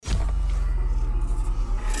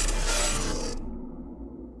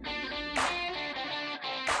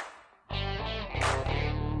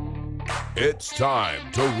It's time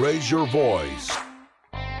to raise your voice.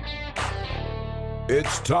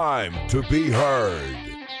 It's time to be heard.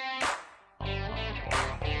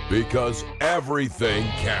 Because everything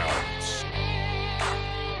counts.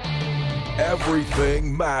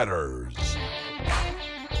 Everything matters.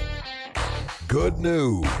 Good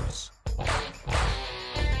news.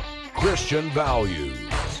 Christian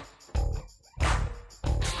values.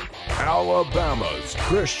 Alabama's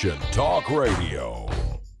Christian Talk Radio.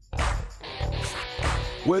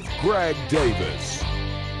 With Greg Davis.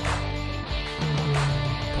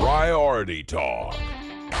 Priority Talk.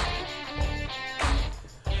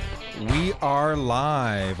 We are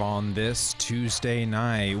live on this Tuesday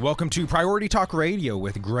night. Welcome to Priority Talk Radio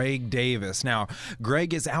with Greg Davis. Now,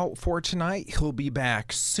 Greg is out for tonight. He'll be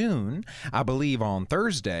back soon, I believe on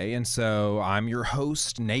Thursday. And so I'm your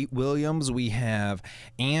host, Nate Williams. We have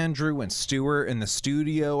Andrew and Stuart in the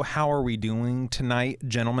studio. How are we doing tonight,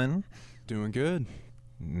 gentlemen? Doing good.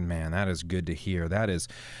 Man, that is good to hear. That is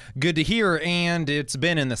good to hear. And it's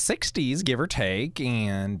been in the 60s, give or take,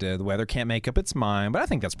 and the weather can't make up its mind. But I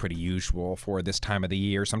think that's pretty usual for this time of the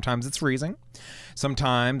year. Sometimes it's freezing.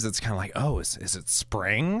 Sometimes it's kind of like, oh, is it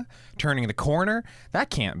spring? Turning the corner?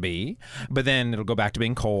 That can't be. But then it'll go back to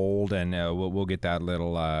being cold, and we'll get that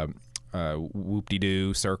little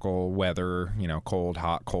whoop-de-doo circle weather, cold,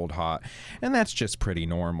 hot, and that's just pretty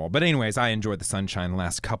normal. But anyways, I enjoyed the sunshine the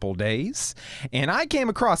last couple days, and I came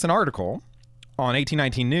across an article on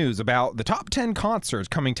 1819 News about the top 10 concerts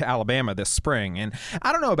coming to Alabama this spring, and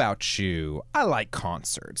I don't know about you, I like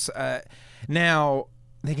concerts. Now,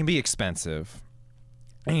 they can be expensive,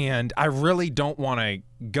 and I really don't want to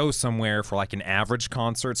go somewhere for like an average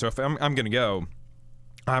concert, so if I'm going to go,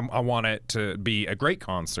 I want it to be a great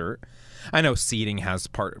concert. I know seating has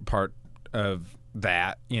part of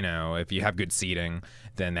that. If you have good seating,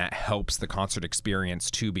 then that helps the concert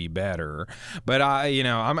experience to be better. But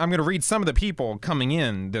I'm going to read some of the people coming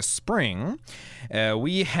in this spring.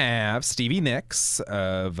 We have Stevie Nicks,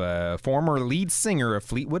 former lead singer of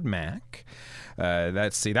Fleetwood Mac.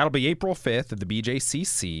 Let's see, that'll be April 5th at the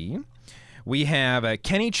BJCC. We have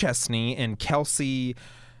Kenny Chesney and Kelsey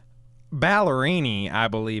Ballerini, I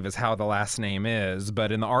believe is how the last name is,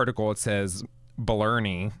 but in the article it says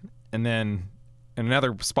Ballerny, and then in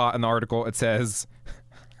another spot in the article it says,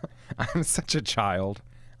 I'm such a child.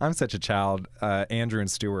 Andrew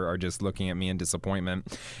and Stuart are just looking at me in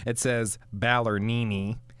disappointment. It says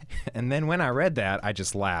Ballernini. And then when I read that, I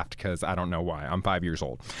just laughed because I don't know why. I'm 5 years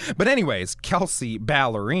old. But anyways, Kelsey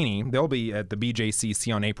Ballerini, they'll be at the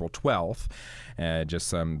BJCC on April 12th.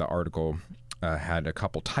 The article had a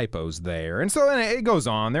couple typos there. And so it goes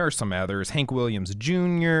on. There are some others. Hank Williams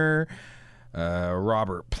Jr.,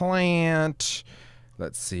 Robert Plant.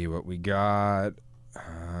 Let's see what we got.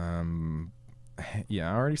 I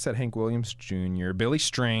already said Hank Williams Jr., Billy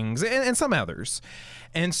Strings, and some others.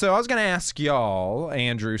 And so I was going to ask y'all,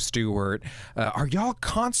 Andrew, Stewart, are y'all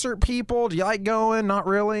concert people? Do you like going? Not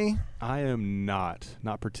really? I am not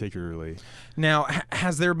particularly. Now,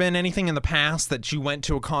 has there been anything in the past that you went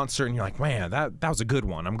to a concert and you're like, man, that was a good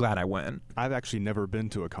one. I'm glad I went. I've actually never been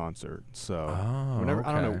to a concert. So okay.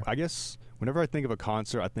 I don't know. I guess whenever I think of a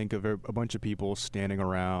concert, I think of a bunch of people standing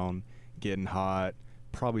around, getting hot.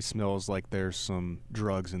 Probably smells like there's some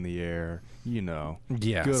drugs in the air,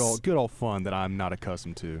 Yes. Good old fun that I'm not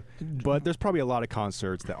accustomed to. But there's probably a lot of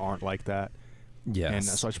concerts that aren't like that. Yes. And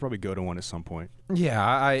so I should probably go to one at some point. Yeah,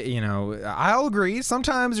 I'll agree.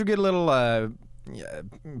 Sometimes you get a little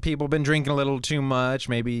people been drinking a little too much,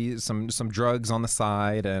 maybe some drugs on the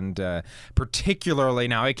side, and particularly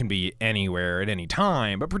now it can be anywhere at any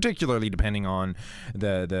time, but particularly depending on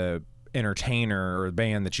the entertainer or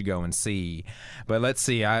band that you go and see. But let's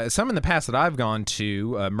see, some in the past that I've gone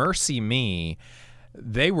to, Mercy Me,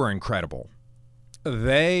 they were incredible.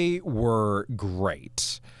 They were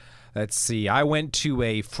great. Let's see, I went to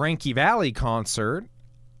a Frankie Valli concert.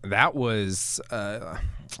 That was, I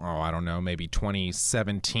don't know, maybe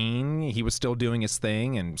 2017. He was still doing his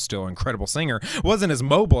thing and still an incredible singer. Wasn't as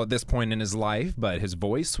mobile at this point in his life, but his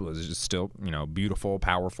voice was just still, beautiful,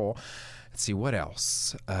 powerful. Let's see, what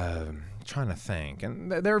else? Trying to think. And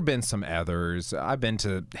there have been some others. I've been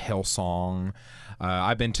to Hillsong.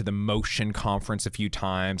 I've been to the Motion Conference a few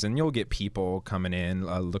times, and you'll get people coming in,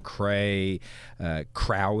 Lecrae,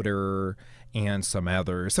 Crowder, and some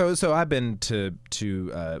others. So I've been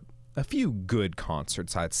to a few good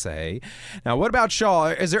concerts, I'd say. Now, what about y'all?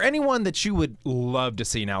 Is there anyone that you would love to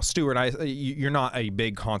see? Now, Stuart, you're not a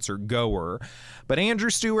big concert goer, but Andrew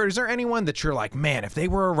Stewart, is there anyone that you're like, man, if they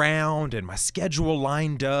were around and my schedule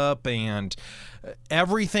lined up and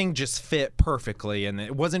everything just fit perfectly and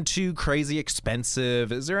it wasn't too crazy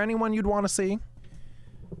expensive, is there anyone you'd want to see?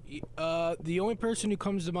 The only person who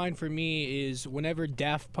comes to mind for me is whenever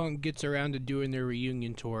Daft Punk gets around to doing their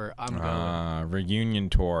reunion tour, I'm going. Reunion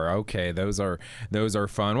tour. Okay, those are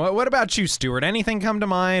fun. What about you, Stuart? Anything come to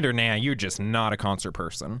mind, or nah, you're just not a concert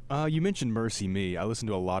person? You mentioned Mercy Me. I listen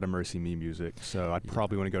to a lot of Mercy Me music, so I'd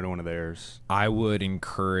probably want to go to one of theirs. I would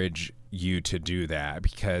encourage you to do that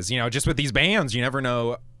because, just with these bands, you never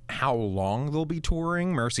know how long they'll be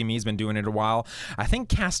touring. Mercy Me's been doing it a while. I think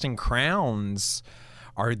Casting Crowns...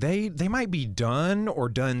 They might be done or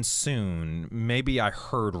done soon. Maybe I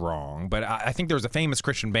heard wrong, but I think there was a famous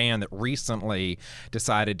Christian band that recently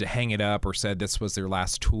decided to hang it up or said this was their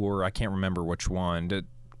last tour. I can't remember which one.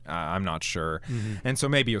 I'm not sure. Mm-hmm. And so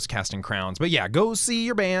maybe it was Casting Crowns. But yeah, go see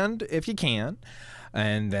your band if you can.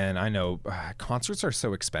 And then I know concerts are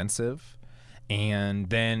so expensive.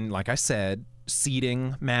 And then, like I said,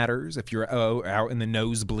 seating matters. If you're out in the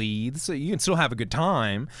nosebleeds, you can still have a good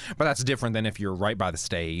time, but that's different than if you're right by the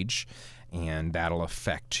stage, and that'll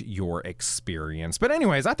affect your experience. But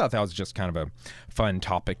anyways, I thought that was just kind of a fun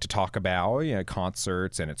topic to talk about,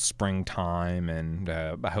 concerts, and it's springtime, and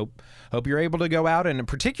I hope you're able to go out, and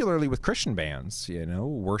particularly with Christian bands,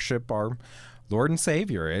 worship our Lord and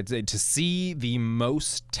Savior. To see the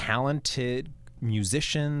most talented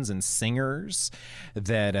musicians and singers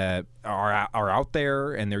that are out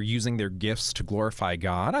there and they're using their gifts to glorify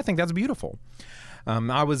God. I think that's beautiful. I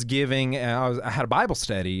had a Bible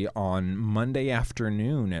study on Monday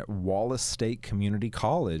afternoon at Wallace State Community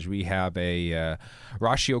College. We have a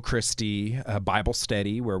Ratio Christi Bible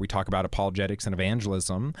study where we talk about apologetics and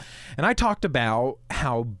evangelism. And I talked about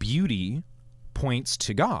how beauty points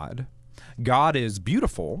to God. God is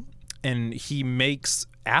beautiful, and he makes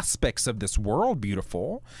aspects of this world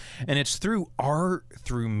beautiful, and it's through art,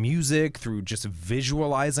 through music, through just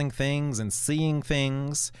visualizing things and seeing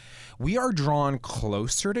things. We are drawn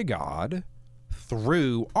closer to God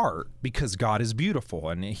through art because God is beautiful,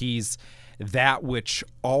 and he's that which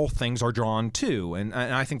all things are drawn to, and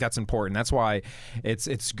I think that's important. That's why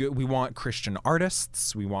it's good. We want Christian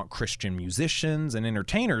artists, we want Christian musicians and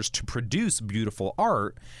entertainers to produce beautiful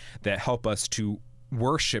art that help us to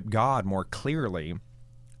worship God more clearly.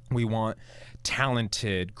 We want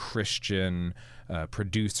talented Christian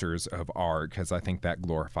producers of art because I think that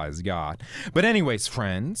glorifies God. But anyways,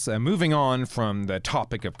 friends, moving on from the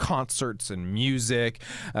topic of concerts and music,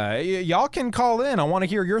 y'all can call in. I want to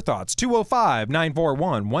hear your thoughts.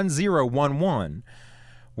 205-941-1011.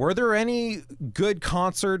 Were there any good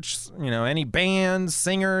concerts, any bands,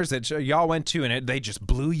 singers that y'all went to and they just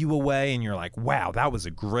blew you away and you're like, wow, that was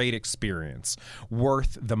a great experience,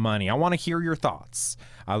 worth the money? I want to hear your thoughts.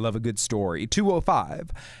 I love a good story.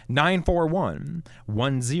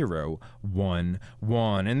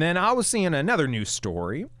 205-941-1011. And then I was seeing another news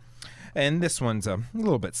story. And this one's a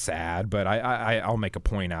little bit sad, but I'll make a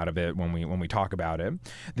point out of it when we talk about it.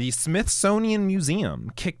 The Smithsonian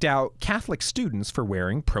Museum kicked out Catholic students for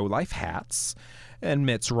wearing pro-life hats,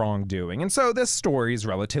 admits wrongdoing. And so this story is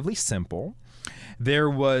relatively simple. There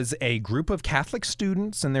was a group of Catholic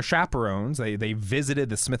students and their chaperones. They visited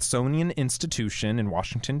the Smithsonian Institution in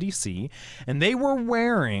Washington, D.C., and they were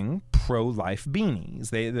wearing pro-life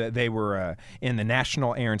beanies. They were in the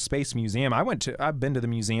National Air and Space Museum. I've been to the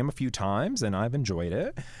museum a few times, and I've enjoyed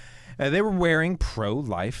it. They were wearing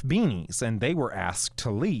pro-life beanies, and they were asked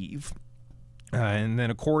to leave. And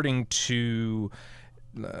then according to,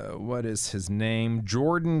 what is his name?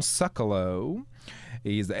 Jordan Succolo.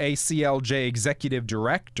 He's the ACLJ executive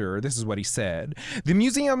director. This is what he said. The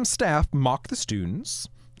museum staff mocked the students,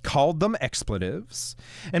 called them expletives,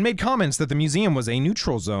 and made comments that the museum was a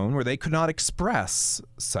neutral zone where they could not express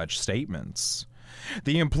such statements.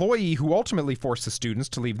 The employee who ultimately forced the students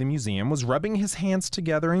to leave the museum was rubbing his hands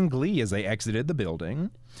together in glee as they exited the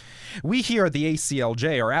building. We here at the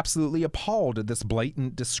ACLJ are absolutely appalled at this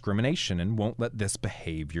blatant discrimination and won't let this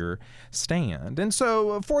behavior stand. And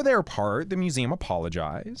so, for their part, the museum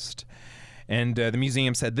apologized. And the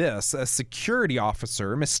museum said this: a security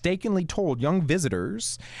officer mistakenly told young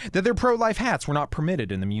visitors that their pro-life hats were not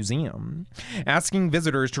permitted in the museum. Asking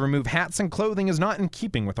visitors to remove hats and clothing is not in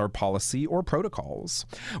keeping with our policy or protocols.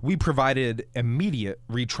 We provided immediate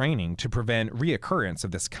retraining to prevent reoccurrence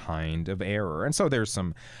of this kind of error. And so there's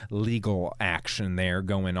some legal action there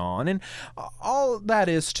going on. And all that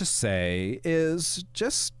is to say is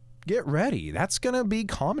just get ready. That's going to be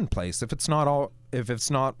commonplace if it's not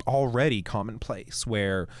already commonplace,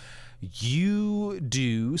 where you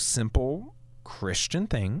do simple Christian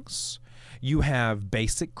things. You have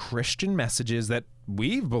basic Christian messages that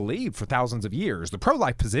we've believed for thousands of years. The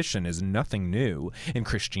pro-life position is nothing new in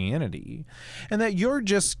Christianity. And that you're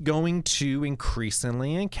just going to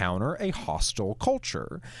increasingly encounter a hostile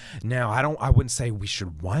culture. Now, I wouldn't say we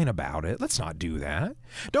should whine about it. Let's not do that.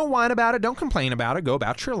 Don't whine about it. Don't complain about it. Go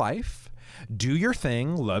about your life. Do your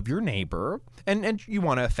thing, love your neighbor, and you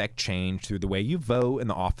want to affect change through the way you vote and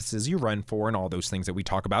the offices you run for and all those things that we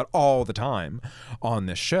talk about all the time on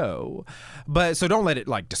this show. But so don't let it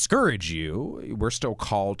discourage you. We're still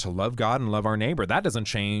called to love God and love our neighbor. That doesn't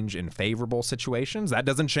change in favorable situations. That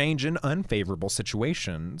doesn't change in unfavorable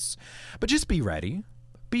situations. But just be ready,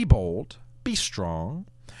 be bold, be strong.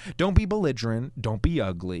 Don't be belligerent. Don't be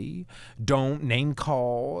ugly. Don't name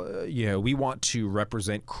call. We want to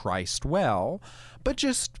represent Christ well, but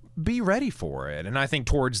just be ready for it. And I think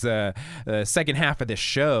towards the second half of this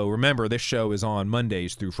show, remember this show is on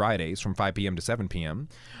Mondays through Fridays from 5 p.m. to 7 p.m.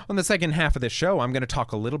 On the second half of this show, I'm going to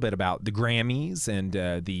talk a little bit about the Grammys and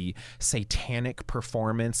the satanic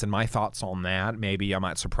performance and my thoughts on that. Maybe I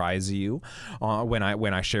might surprise you when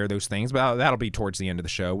I share those things, but that'll be towards the end of the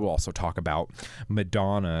show. We'll also talk about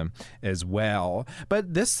Madonna as well.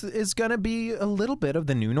 But this is going to be a little bit of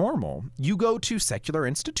the new normal. You go to secular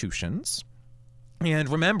institutions, and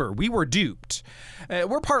remember, we were duped.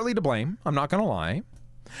 We're partly to blame, I'm not going to lie.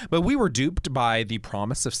 But we were duped by the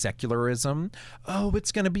promise of secularism. Oh,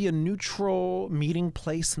 it's going to be a neutral meeting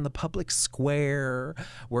place in the public square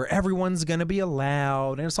where everyone's going to be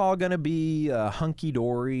allowed, and it's all going to be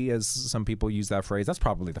hunky-dory, as some people use that phrase. That's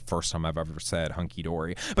probably the first time I've ever said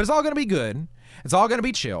hunky-dory. But it's all going to be good. It's all going to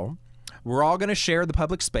be chill. We're all going to share the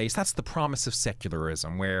public space. That's the promise of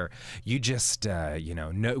secularism, where you just,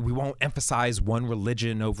 we won't emphasize one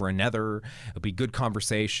religion over another. It'll be good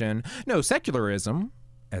conversation. No, secularism,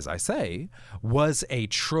 as I say, was a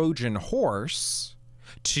Trojan horse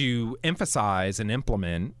to emphasize and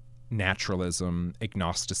implement naturalism,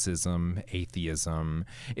 agnosticism, atheism,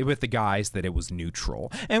 with the guise that it was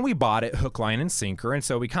neutral. And we bought it hook, line, and sinker, and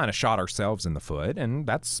so we kind of shot ourselves in the foot, and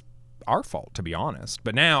that's our fault, to be honest.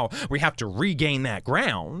 But now we have to regain that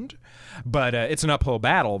ground. But it's an uphill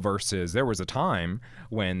battle versus there was a time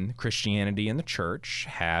when Christianity and the church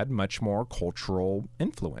had much more cultural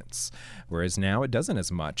influence, whereas now it doesn't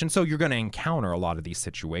as much. And so you're going to encounter a lot of these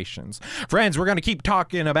situations. Friends, we're going to keep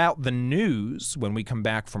talking about the news when we come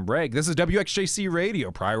back from break. This is WXJC Radio,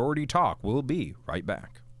 Priority Talk. We'll be right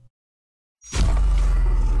back.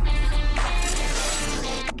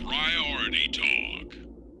 Priority Talk.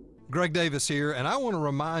 Greg Davis here, and I want to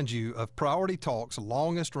remind you of Priority Talk's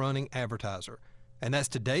longest-running advertiser, and that's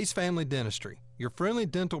Today's Family Dentistry, your friendly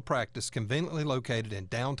dental practice conveniently located in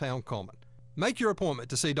downtown Cullman. Make your appointment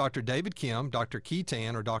to see Dr. David Kim, Dr. Key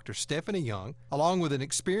Tan, or Dr. Stephanie Young, along with an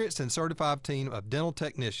experienced and certified team of dental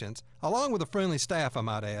technicians, along with a friendly staff, I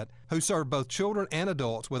might add, who serve both children and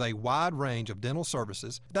adults with a wide range of dental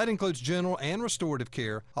services. That includes general and restorative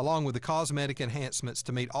care, along with the cosmetic enhancements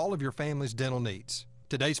to meet all of your family's dental needs.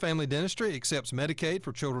 Today's Family Dentistry accepts Medicaid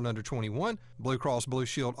for children under 21, Blue Cross Blue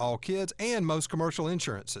Shield All Kids, and most commercial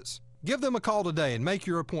insurances. Give them a call today and make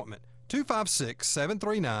your appointment.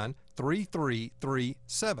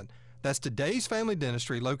 256-739-3337. That's Today's Family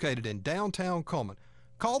Dentistry located in downtown Cullman.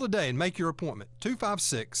 Call today and make your appointment.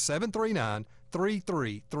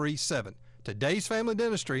 256-739-3337. Today's Family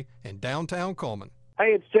Dentistry in downtown Cullman. Hey,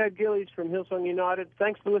 it's Jed Gillies from Hillsong United.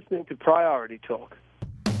 Thanks for listening to Priority Talk.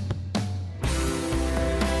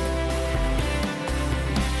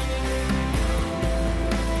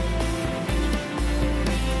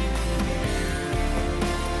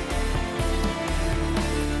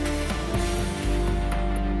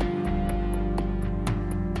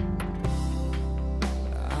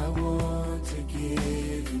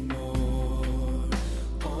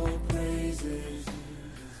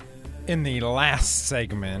 In the last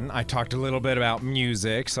segment, I talked a little bit about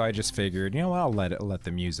music, so I just figured, I'll let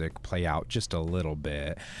the music play out just a little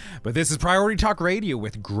bit. But this is Priority Talk Radio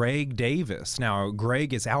with Greg Davis. Now,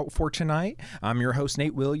 Greg is out for tonight. I'm your host,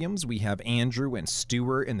 Nate Williams. We have Andrew and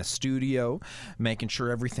Stuart in the studio, making sure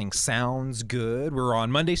everything sounds good. We're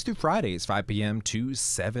on Mondays through Fridays, 5 p.m. to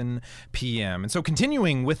 7 p.m. And so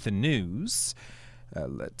continuing with the news,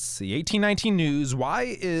 let's see, 1819 News,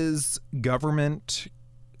 why is government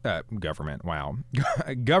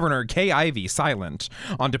Governor Kay Ivey silent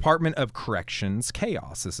on Department of Corrections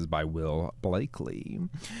chaos. This is by Will Blakely.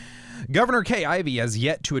 Governor Kay Ivey has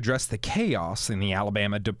yet to address the chaos in the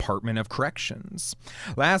Alabama Department of Corrections.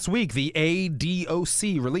 Last week, the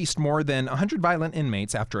ADOC released more than 100 violent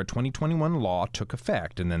inmates after a 2021 law took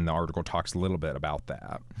effect, and then the article talks a little bit about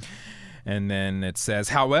that. And then it says,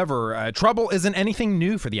 however, trouble isn't anything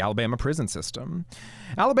new for the Alabama prison system.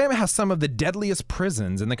 Alabama has some of the deadliest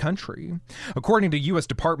prisons in the country. According to U.S.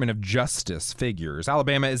 Department of Justice figures,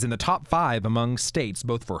 Alabama is in the top 5 among states,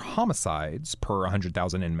 both for homicides per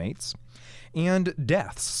 100,000 inmates and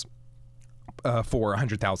deaths for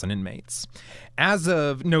 100,000 inmates. As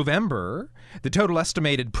of November, the total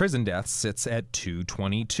estimated prison deaths sits at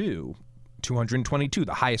 222,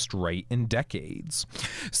 the highest rate in decades.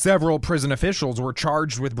 Several prison officials were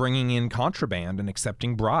charged with bringing in contraband and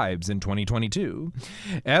accepting bribes in 2022.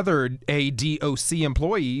 Other ADOC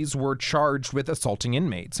employees were charged with assaulting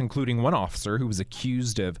inmates, including one officer who was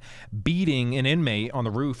accused of beating an inmate on the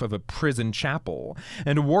roof of a prison chapel.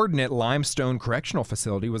 And a warden at Limestone Correctional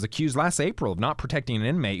Facility was accused last April of not protecting an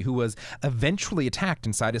inmate who was eventually attacked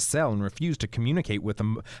inside his cell and refused to communicate with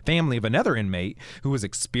the family of another inmate who was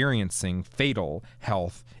experiencing fatal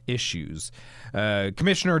health issues.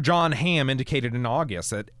 Commissioner John Hamm indicated in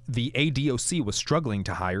August that the ADOC was struggling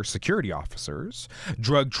to hire security officers,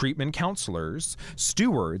 drug treatment counselors,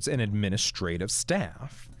 stewards, and administrative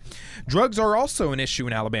staff. Drugs are also an issue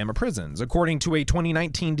in Alabama prisons. According to a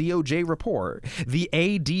 2019 DOJ report, the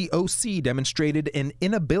ADOC demonstrated an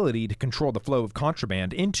inability to control the flow of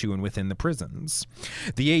contraband into and within the prisons.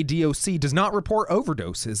 The ADOC does not report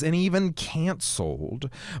overdoses and even canceled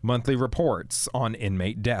monthly reports on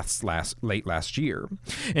inmate deaths late last year.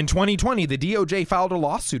 In 2020, the DOJ filed a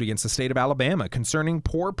lawsuit against the state of Alabama concerning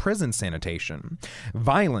poor prison sanitation,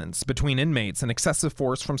 violence between inmates and excessive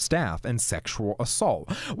force from staff, and sexual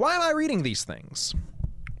assault. Why am I reading these things?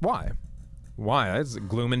 Why? It's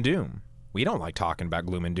gloom and doom. We don't like talking about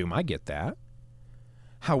gloom and doom. I get that.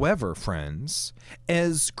 However, friends,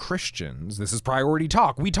 as Christians, this is Priority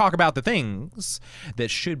Talk. We talk about the things that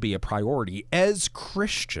should be a priority. As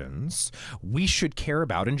Christians, we should care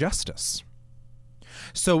about injustice.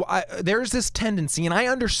 So there's this tendency, and I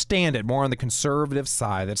understand it more on the conservative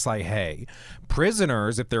side, that's like, hey,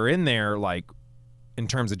 prisoners, if they're in there, like, in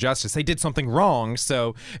terms of justice, they did something wrong,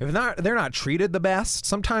 so if they're not treated the best,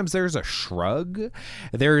 sometimes there's a shrug,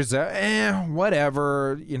 there's a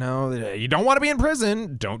whatever, you don't want to be in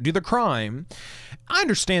prison, don't do the crime. I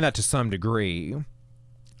understand that to some degree.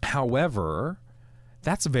 However,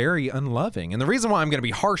 that's very unloving. And the reason why I'm going to be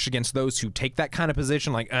harsh against those who take that kind of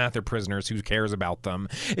position, like, they're prisoners, who cares about them,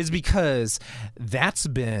 is because that's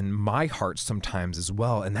been my heart sometimes as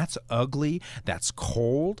well. And that's ugly, that's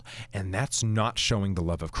cold, and that's not showing the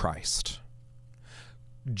love of Christ.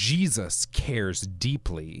 Jesus cares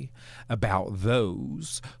deeply about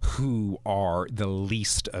those who are the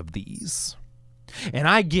least of these. And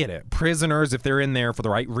I get it. Prisoners, if they're in there for the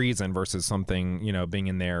right reason versus something, being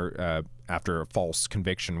in there after a false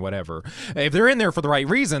conviction, whatever. If they're in there for the right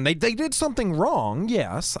reason, they did something wrong.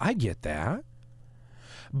 Yes, I get that.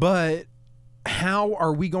 But how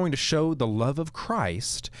are we going to show the love of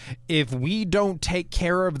Christ if we don't take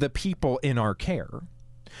care of the people in our care?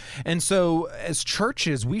 And so as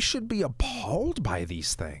churches, we should be appalled by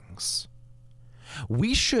these things.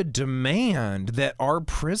 We should demand that our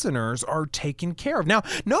prisoners are taken care of. Now,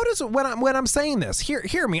 notice when I'm saying this,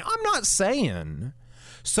 hear me. I'm not saying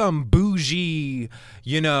some bougie,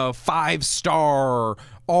 5-star,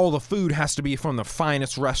 all the food has to be from the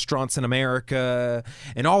finest restaurants in America,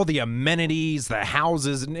 and all the amenities, the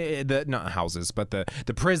houses, not houses, but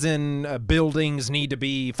the prison buildings need to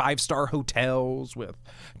be 5-star hotels with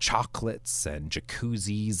chocolates and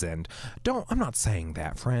jacuzzis, and I'm not saying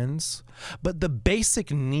that, friends, but the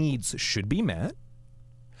basic needs should be met.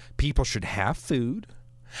 People should have food.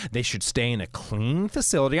 They should stay in a clean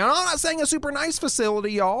facility. I'm not saying a super nice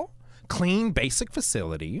facility, y'all. Clean, basic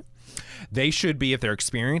facility. They should be, if they're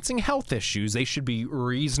experiencing health issues, they should be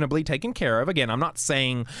reasonably taken care of. Again, I'm not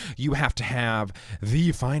saying you have to have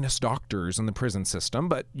the finest doctors in the prison system,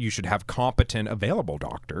 but you should have competent, available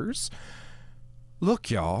doctors. Look,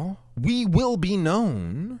 y'all, we will be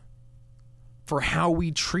known for how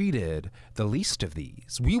we treated the least of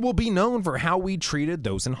these. We will be known for how we treated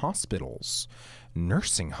those in hospitals,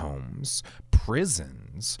 nursing homes,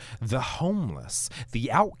 prisons, the homeless, the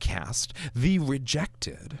outcast, the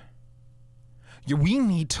rejected. We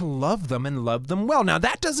need to love them and love them well. Now,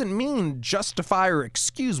 that doesn't mean justify or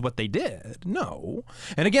excuse what they did. No.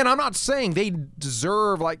 And again, I'm not saying they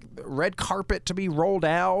deserve like red carpet to be rolled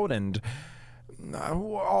out and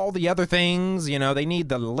all the other things. They need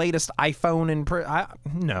the latest iPhone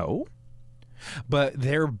no. But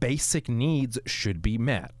their basic needs should be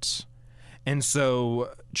met. And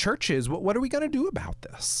so, churches, what are we going to do about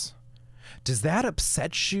this? Does that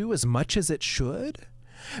upset you as much as it should?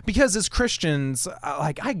 Because as Christians,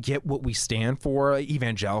 I get what we stand for.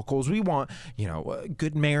 Evangelicals, we want,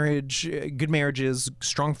 good marriages,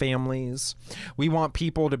 strong families. We want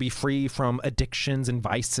people to be free from addictions and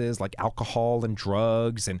vices like alcohol and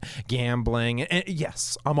drugs and gambling. And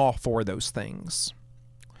yes, I'm all for those things.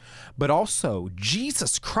 But also,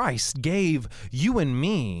 Jesus Christ gave you and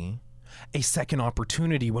me a second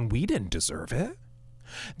opportunity when we didn't deserve it.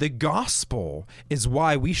 The gospel is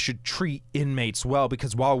why we should treat inmates well,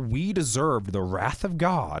 because while we deserved the wrath of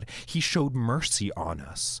God, he showed mercy on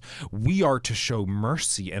us. We are to show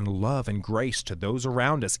mercy and love and grace to those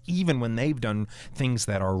around us, even when they've done things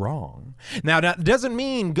that are wrong. Now, that doesn't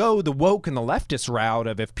mean go the woke and the leftist route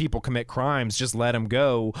of if people commit crimes, just let them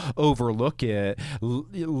go, overlook it,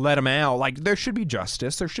 let them out. Like, there should be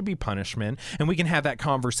justice, there should be punishment, and we can have that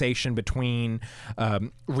conversation between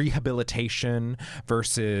rehabilitation versus,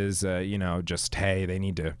 just, hey, they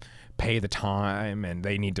need to pay the time and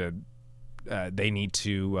they need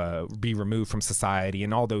to be removed from society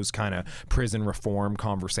and all those kind of prison reform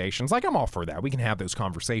conversations. Like, I'm all for that. We can have those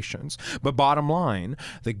conversations. But bottom line,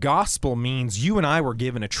 the gospel means you and I were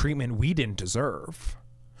given a treatment we didn't deserve.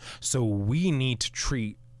 So we need to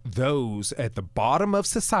treat those at the bottom of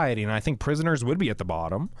society, and I think prisoners would be at the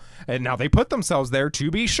bottom. And now they put themselves there, to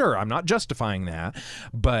be sure. I'm not justifying that,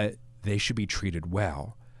 but they should be treated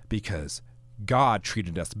well because God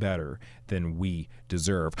treated us better than we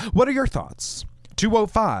deserve. What are your thoughts?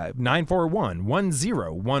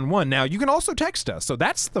 205-941-1011. Now, you can also text us, so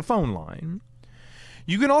that's the phone line.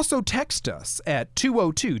 You can also text us at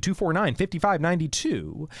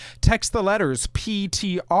 202-249-5592. Text the letters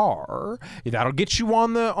PTR. That'll get you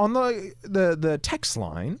on the text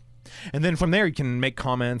line. And then from there, you can make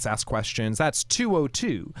comments, ask questions. That's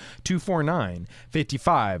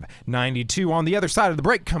 202-249-5592. On the other side of the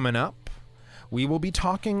break coming up, we will be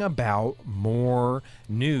talking about more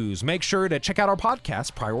news. Make sure to check out our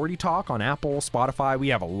podcast, Priority Talk, on Apple, Spotify. We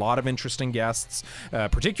have a lot of interesting guests,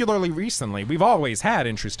 particularly recently. We've always had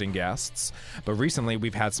interesting guests, but recently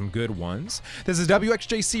we've had some good ones. This is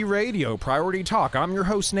WXJC Radio, Priority Talk. I'm your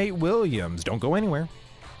host, Nate Williams. Don't go anywhere.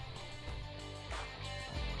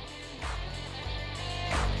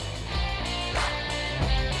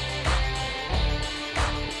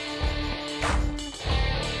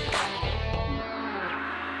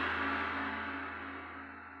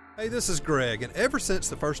 Hey, this is Greg, and ever since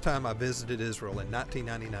the first time I visited Israel in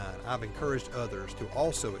 1999, I've encouraged others to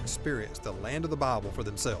also experience the land of the Bible for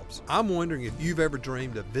themselves. I'm wondering if you've ever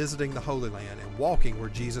dreamed of visiting the Holy Land and walking where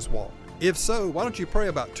Jesus walked. If so, why don't you pray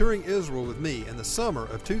about touring Israel with me in the summer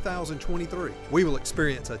of 2023? We will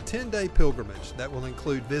experience a 10-day pilgrimage that will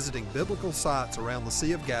include visiting biblical sites around the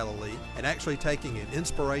Sea of Galilee and actually taking an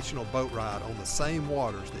inspirational boat ride on the same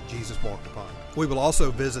waters that Jesus walked upon. We will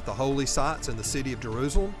also visit the holy sites in the city of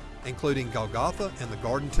Jerusalem, including Golgotha and the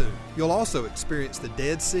Garden Tomb. You'll also experience the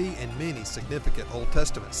Dead Sea and many significant Old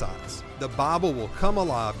Testament sites. The Bible will come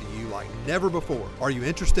alive to you like never before. Are you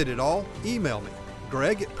interested at all? Email me,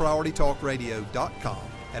 greg@prioritytalkradio.com,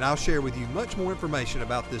 and I'll share with you much more information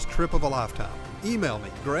about this trip of a lifetime. Email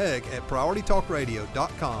me,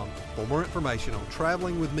 greg@prioritytalkradio.com, for more information on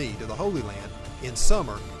traveling with me to the Holy Land in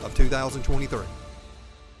summer of 2023.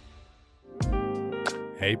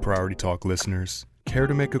 Hey, Priority Talk listeners. Care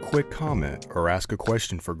to make a quick comment or ask a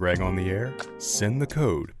question for Greg on the air? Send the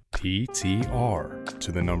code PTR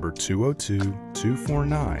to the number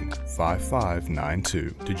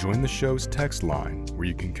 202-249-5592 to join the show's text line where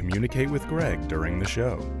you can communicate with Greg during the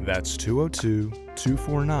show. That's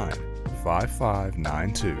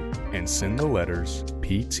 202-249-5592 and send the letters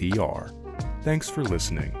PTR. Thanks for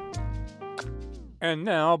listening. And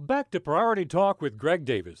now, back to Priority Talk with Greg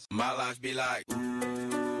Davis. My life be like,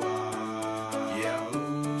 yeah.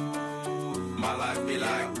 My life be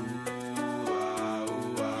like,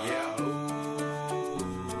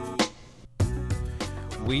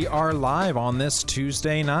 We are live on this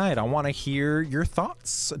Tuesday night. I want to hear your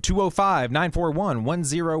thoughts.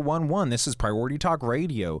 205-941-1011. This is Priority Talk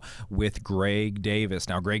Radio with Greg Davis.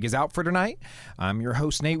 Now, Greg is out for tonight. I'm your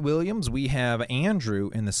host, Nate Williams. We have Andrew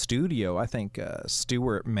in the studio. I think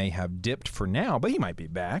Stuart may have dipped for now, but he might be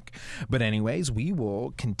back. But anyways, we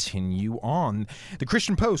will continue on. The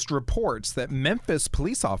Christian Post reports that Memphis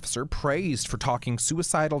police officer praised for talking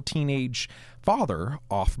suicidal teenage father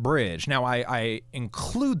off bridge. Now, I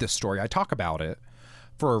include this story, I talk about it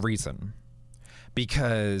for a reason.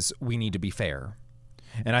 because we need to be fair.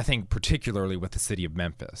 And I think particularly with the city of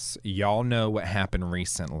Memphis, y'all know what happened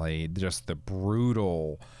recently, just the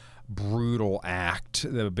brutal act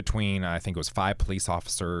between, I think it was 5 police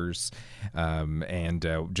officers, and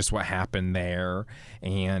just what happened there.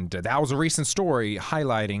 And that was a recent story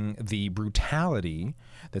highlighting the brutality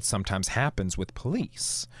that sometimes happens with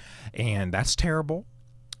police. And that's terrible.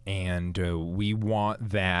 And we want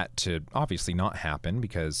that to obviously not happen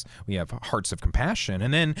because we have hearts of compassion.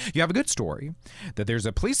 And then you have a good story that there's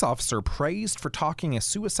a police officer praised for talking a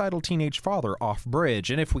suicidal teenage father off bridge.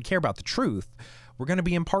 And if we care about the truth, we're going to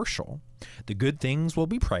be impartial. The good things will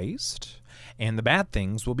be praised and the bad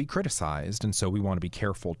things will be criticized. And so we want to be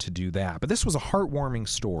careful to do that. But this was a heartwarming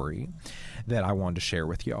story that I wanted to share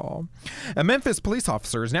with y'all. A Memphis police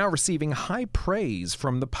officer is now receiving high praise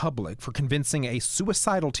from the public for convincing a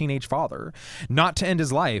suicidal teenage father not to end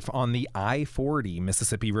his life on the I-40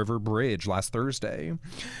 Mississippi River Bridge last Thursday.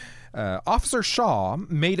 Officer Shaw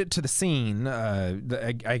made it to the scene.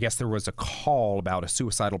 I guess there was a call about a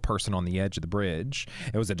suicidal person on the edge of the bridge.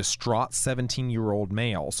 It was a distraught 17-year-old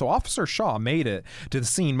male. So Officer Shaw made it to the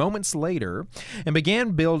scene moments later and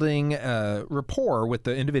began building rapport with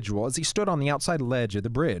the individual as he stood on the outside ledge of the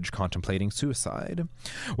bridge contemplating suicide.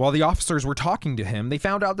 While the officers were talking to him, they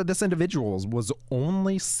found out that this individual was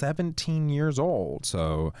only 17 years old.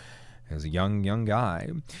 So as a young guy.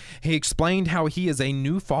 He explained how he is a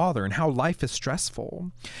new father and how life is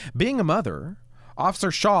stressful. Being a mother,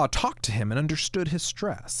 Officer Shaw talked to him and understood his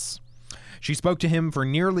stress. She spoke to him for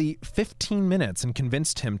nearly 15 minutes and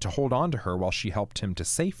convinced him to hold on to her while she helped him to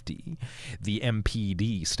safety, the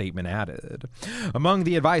MPD statement added. Among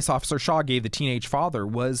the advice Officer Shaw gave the teenage father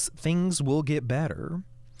was things will get better.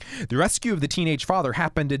 The rescue of the teenage father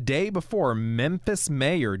happened a day before Memphis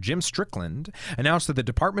Mayor Jim Strickland announced that the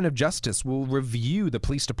Department of Justice will review the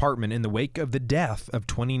police department in the wake of the death of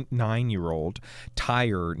 29-year-old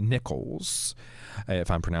Tyre Nichols, if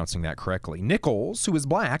I'm pronouncing that correctly. Nichols, who is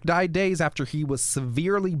black, died days after he was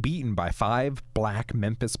severely beaten by 5 black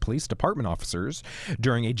Memphis Police Department officers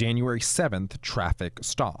during a January 7th traffic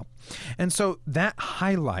stop. And so that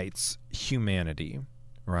highlights humanity.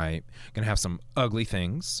 Right? Going to have some ugly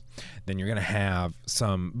things. Then you're going to have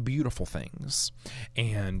some beautiful things.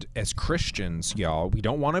 And as Christians, y'all, we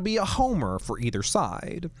don't want to be a homer for either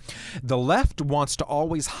side. The left wants to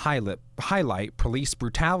always highlight police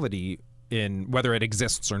brutality in whether it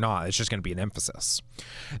exists or not. It's just going to be an emphasis.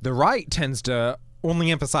 The right tends to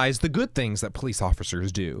only emphasize the good things that police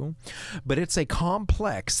officers do. But it's a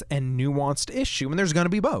complex and nuanced issue, and there's going to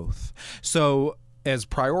be both. So as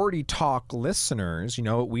Priority Talk listeners, you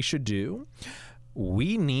know what we should do?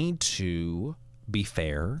 We need to be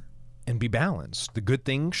fair and be balanced. The good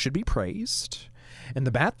things should be praised, and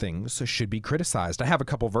the bad things should be criticized. I have a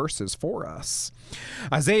couple verses for us.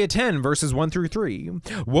 Isaiah 10, verses 1 through 3.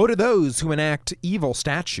 Woe to those who enact evil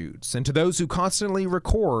statutes, and to those who constantly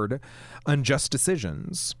record unjust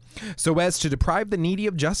decisions, so as to deprive the needy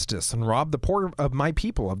of justice and rob the poor of my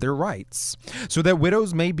people of their rights, so that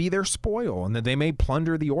widows may be their spoil and that they may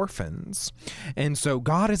plunder the orphans. And so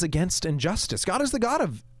God is against injustice. God is the God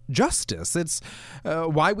of justice. It's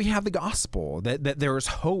why we have the gospel, that there is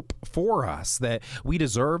hope for us, that we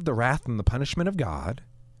deserve the wrath and the punishment of God,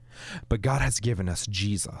 but God has given us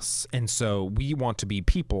Jesus. And so we want to be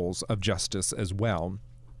peoples of justice as well.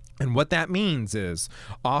 And what that means is,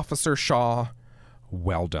 Officer Shaw,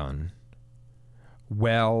 well done.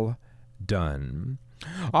 Well done.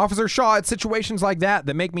 Officer Shaw, it's situations like that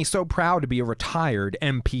make me so proud to be a retired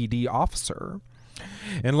MPD officer.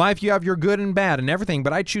 In life, you have your good and bad and everything,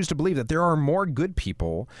 but I choose to believe that there are more good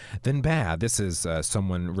people than bad. This is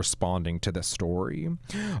someone responding to this story.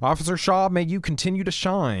 Officer Shaw, may you continue to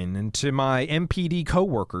shine. And to my MPD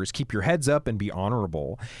co-workers, keep your heads up and be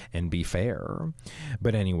honorable and be fair.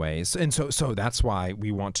 But anyways, and so that's why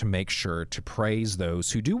we want to make sure to praise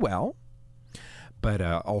those who do well, but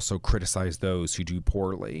also criticize those who do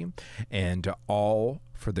poorly, and all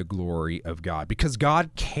for the glory of God. Because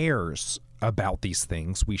God cares about these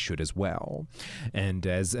things, we should as well. And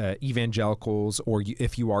as evangelicals, or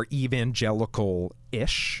if you are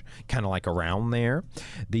evangelical-ish, kind of like around there,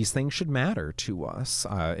 these things should matter to us,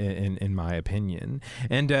 in my opinion.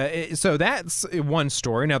 And so that's one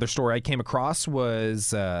story. Another story I came across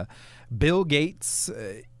was Bill Gates.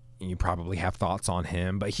 You probably have thoughts on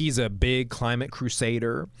him, but he's a big climate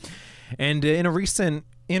crusader. And in a recent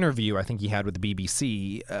interview I think he had with the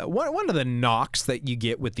BBC, one of the knocks that you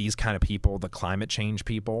get with these kind of people, the climate change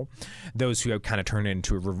people, those who have kind of turned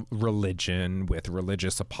into a religion with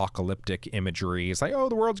religious apocalyptic imagery. It's like, oh,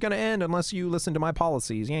 the world's going to end unless you listen to my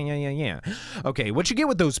policies. Yeah. Okay, what you get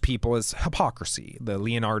with those people is hypocrisy. The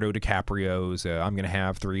Leonardo DiCaprio's, I'm going to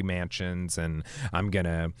have 3 mansions and I'm going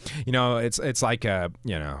to, it's like,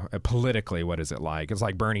 politically, what is it like? It's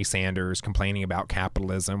like Bernie Sanders complaining about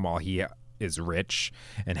capitalism while he is rich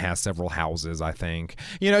and has several houses, I think.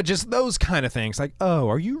 Just those kind of things. Like, oh,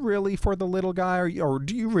 are you really for the little guy? Or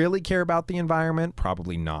do you really care about the environment?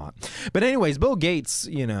 Probably not. But anyways, Bill Gates,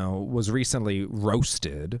 was recently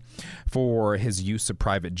roasted for his use of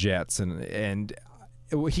private jets. And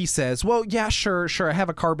he says, well, yeah, sure, I have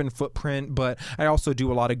a carbon footprint, but I also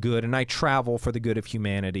do a lot of good and I travel for the good of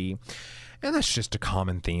humanity. And that's just a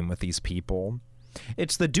common theme with these people.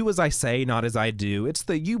 It's the do as I say, not as I do. It's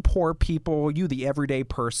the you poor people, you the everyday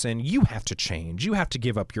person, you have to change. You have to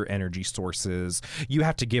give up your energy sources. You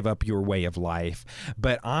have to give up your way of life.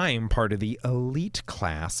 But I'm part of the elite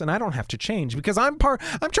class and I don't have to change because I'm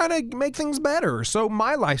trying to make things better. So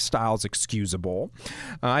my lifestyle's excusable.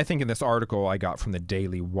 I think in this article I got from the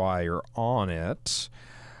Daily Wire on it,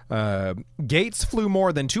 Gates flew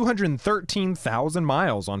more than 213,000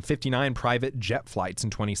 miles on 59 private jet flights in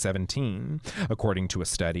 2017, according to a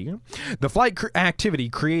study. The flight activity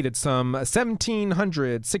created some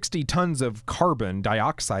 1,760 tons of carbon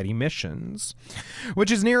dioxide emissions,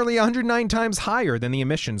 which is nearly 109 times higher than the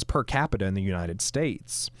emissions per capita in the United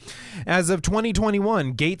States. As of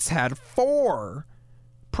 2021, Gates had 4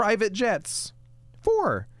 private jets.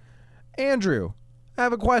 4. Andrew, I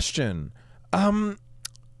have a question.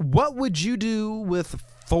 What would you do with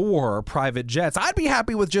 4 private jets? I'd be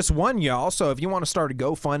happy with just one, y'all. So if you want to start a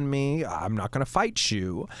GoFundMe, I'm not going to fight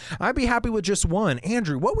you. I'd be happy with just one.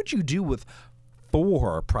 Andrew, what would you do with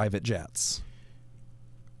 4 private jets?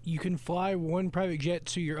 You can fly one private jet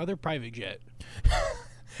to your other private jet.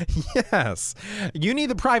 Yes. You need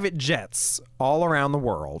the private jets all around the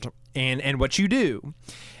world. And what you do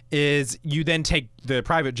is you then take the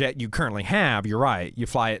private jet you currently have, you're right, you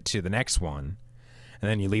fly it to the next one. And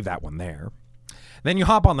then you leave that one there. Then you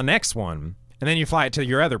hop on the next one, and then you fly it to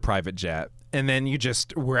your other private jet. And then you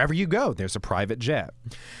just, wherever you go, there's a private jet.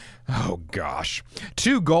 Oh, gosh.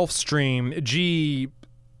 2 Gulfstream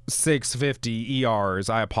G650 ERs.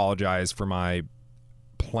 I apologize for my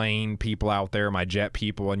plane people out there, my jet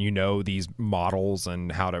people, and these models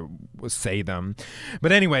and how to say them.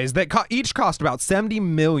 But anyways, that each cost about $70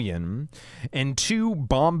 million, and 2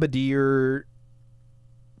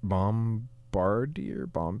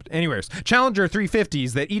 Anyways, Challenger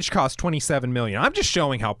 350s that each cost $27 million. I'm just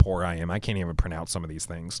showing how poor I am. I can't even pronounce some of these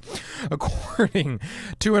things. According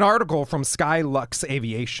to an article from Skylux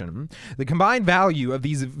Aviation, the combined value of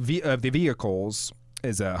the vehicles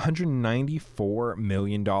is $194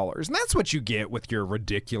 million. And that's what you get with your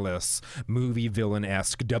ridiculous movie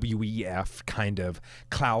villain-esque WEF kind of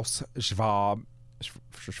Klaus Schwab?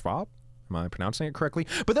 Am I pronouncing it correctly?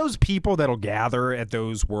 But those people that'll gather at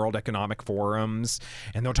those World Economic Forums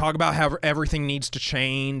and they'll talk about how everything needs to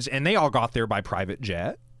change, and they all got there by private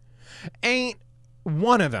jet. Ain't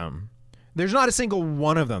one of them. There's not a single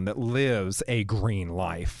one of them that lives a green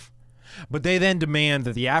life. But they then demand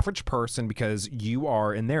that the average person, because you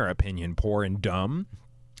are, in their opinion, poor and dumb,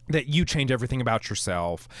 that you change everything about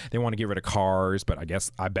yourself. They want to get rid of cars, but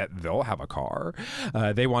I bet they'll have a car.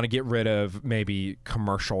 They want to get rid of maybe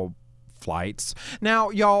commercial flights. Now,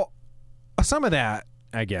 y'all, some of that,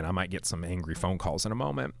 again, I might get some angry phone calls in a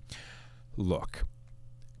moment. Look,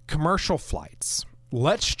 commercial flights.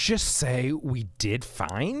 Let's just say we did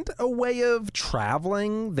find a way of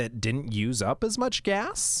traveling that didn't use up as much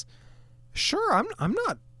gas. Sure, I'm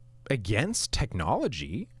not against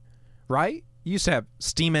technology, right? You used to have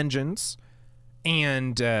steam engines,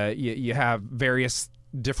 and you have various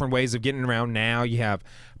different ways of getting around now. You have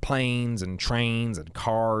planes and trains and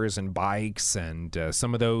cars and bikes, and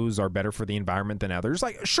some of those are better for the environment than others.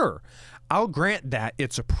 Like, sure, I'll grant that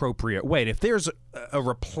it's appropriate weight. If there's a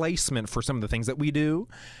replacement for some of the things that we do,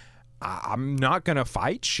 I'm not going to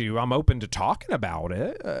fight you. I'm open to talking about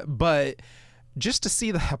it. But just to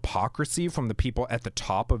see the hypocrisy from the people at the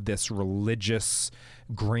top of this religious,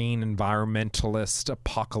 green, environmentalist,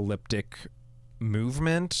 apocalyptic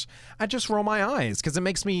movement, I just roll my eyes because it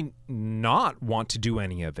makes me not want to do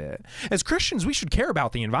any of it. As Christians, we should care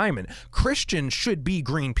about the environment. Christians should be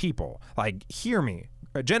green people. Like, hear me.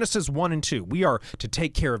 Genesis 1 and 2, we are to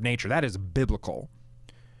take care of nature. That is biblical.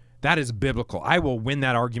 That is biblical. I will win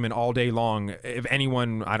that argument all day long. If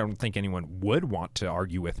anyone, I don't think anyone would want to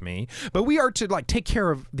argue with me, but we are to like take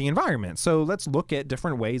care of the environment. So let's look at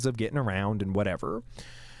different ways of getting around and whatever.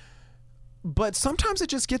 But sometimes it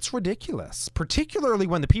just gets ridiculous, particularly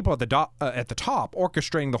when the people at the top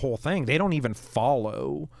orchestrating the whole thing, they don't even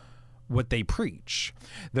follow what they preach.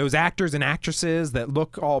 Those actors and actresses that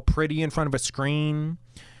look all pretty in front of a screen,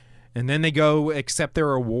 and then they go accept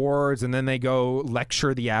their awards, and then they go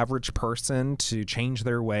lecture the average person to change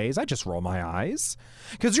their ways. I just roll my eyes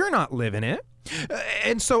because you're not living it.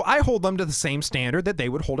 And so I hold them to the same standard that they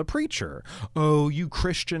would hold a preacher. Oh, you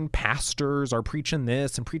Christian pastors are preaching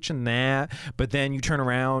this and preaching that, but then you turn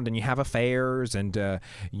around and you have affairs and there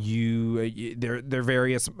are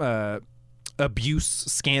various abuse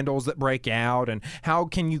scandals that break out. And how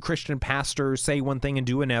can you Christian pastors say one thing and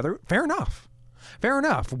do another? Fair enough.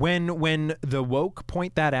 When the woke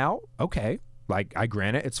point that out, okay, like I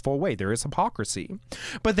grant it, it's full weight. There is hypocrisy.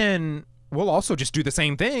 But then we'll also just do the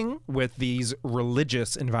same thing with these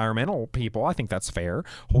religious environmental people. I think that's fair.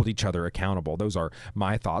 Hold each other accountable. Those are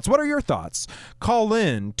my thoughts. What are your thoughts? Call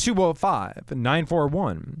in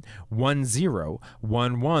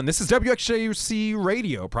 205-941-1011. This is WXJC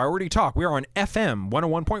Radio, Priority Talk. We are on FM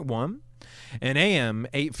 101.1. and AM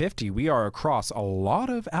 850. We are across a lot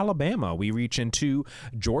of Alabama. We reach into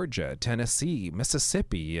Georgia, Tennessee,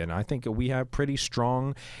 Mississippi, and I think we have pretty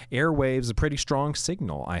strong airwaves, a pretty strong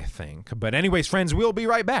signal, I think. But anyways, friends, we'll be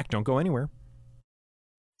right back. Don't go anywhere.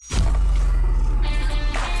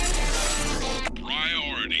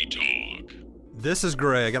 Priority Talk. This is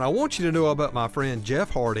Greg, and I want you to know about my friend Jeff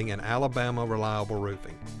Harding and Alabama Reliable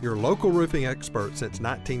Roofing. Your local roofing expert since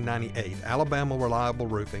 1998, Alabama Reliable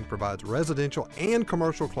Roofing provides residential and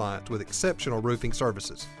commercial clients with exceptional roofing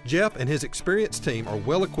services. Jeff and his experienced team are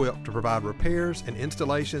well equipped to provide repairs and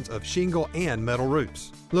installations of shingle and metal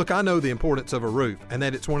roofs. Look, I know the importance of a roof and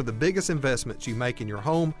that it's one of the biggest investments you make in your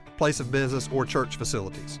home, place of business, or church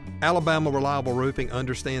facilities. Alabama Reliable Roofing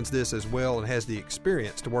understands this as well and has the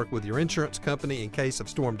experience to work with your insurance company in case of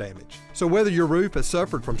storm damage. So whether your roof has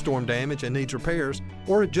suffered from storm damage and needs repairs,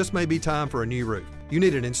 or it just may be time for a new roof, you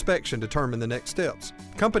need an inspection to determine the next steps.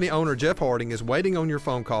 Company owner Jeff Harding is waiting on your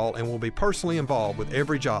phone call and will be personally involved with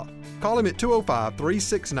every job. Call him at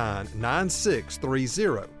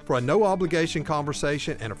 205-369-9630 for a no-obligation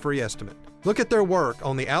conversation and a free estimate. Look at their work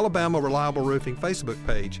on the Alabama Reliable Roofing Facebook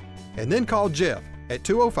page and then call Jeff at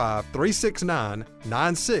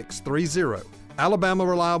 205-369-9630. Alabama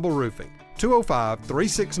Reliable Roofing,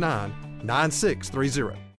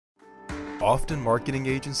 205-369-9630. Often marketing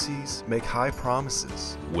agencies make high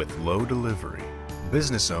promises with low delivery.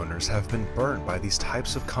 Business owners have been burnt by these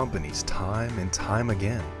types of companies time and time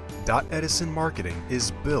again. Edison Marketing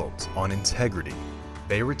is built on integrity.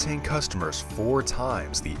 They retain customers 4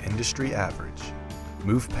 times the industry average.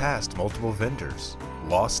 Move past multiple vendors.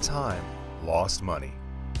 Lost time, lost money.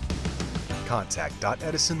 Contact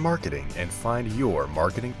Edison Marketing and find your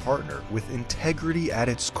marketing partner with integrity at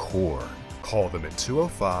its core. Call them at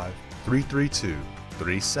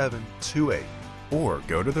 205-332-3728 or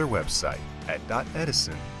go to their website at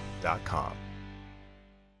 .edison.com.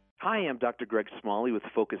 Hi, I'm Dr. Greg Smalley with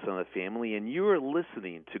Focus on the Family, and you are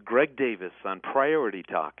listening to Greg Davis on Priority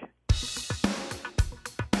Talk.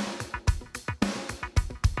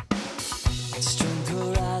 Strength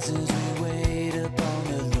rises, we wait upon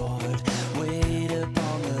the Lord. Wait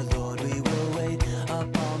upon the Lord, we will wait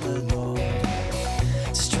upon the Lord.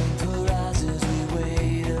 Strength rises, we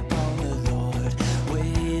wait upon the Lord.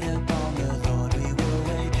 Wait upon the Lord, we will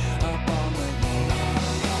wait upon the Lord.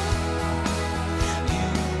 You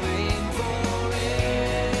reign forever.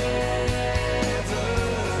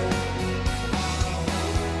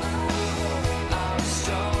 Our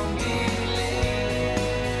strong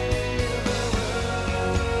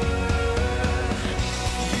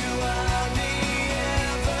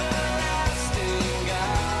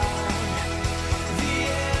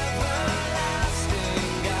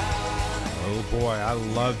Boy, I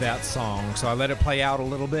love that song, so I let it play out a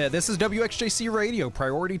little bit. This is WXJC Radio,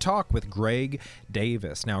 Priority Talk with Greg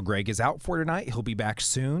Davis. Now, Greg is out for tonight. He'll be back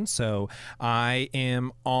soon, so I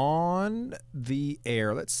am on the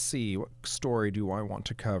air. Let's see, what story do I want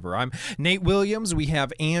to cover? I'm Nate Williams. We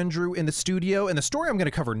have Andrew in the studio, and the story I'm going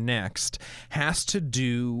to cover next has to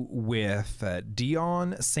do with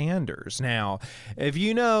Deion Sanders. Now, if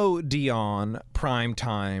you know Deion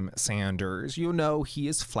Primetime Sanders, you'll know he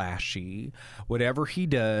is flashy. Whatever he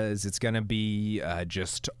does, it's going to be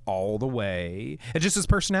just all the way. It's just his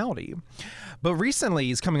personality. But recently,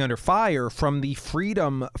 he's coming under fire from the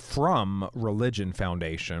Freedom From Religion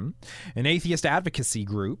Foundation, an atheist advocacy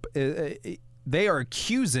group. They are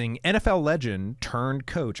accusing NFL legend turned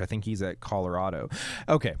coach. I think he's at Colorado.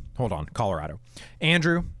 Okay, hold on. Colorado.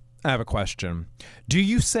 Andrew, I have a question. Do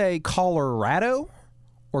you say Colorado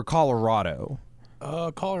or Colorado?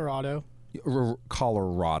 Colorado.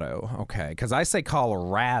 Colorado. Okay, because I say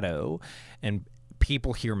Colorado, and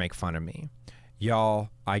people here make fun of me. Y'all,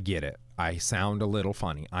 I get it. I sound a little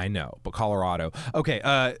funny. I know, but Colorado. Okay.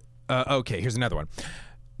 Okay. Here's another one.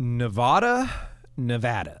 Nevada.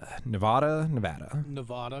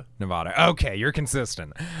 Okay, you're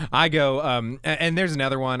consistent. I go, and there's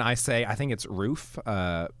another one I say, I think it's roof.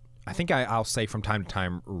 I think I'll say from time to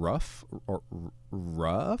time rough or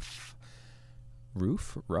rough.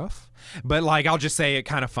 Rough. But like, I'll just say it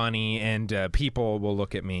kind of funny and people will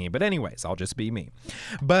look at me. But anyways, I'll just be me.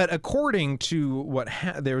 But according to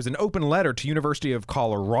there was an open letter to University of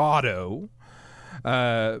Colorado,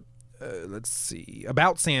 let's see,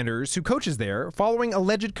 about Sanders, who coaches there, following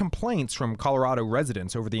alleged complaints from Colorado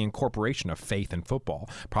residents over the incorporation of faith in football.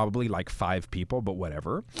 Probably like 5 people, but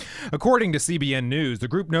whatever. According to CBN News, the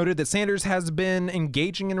group noted that Sanders has been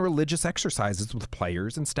engaging in religious exercises with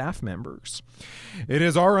players and staff members. It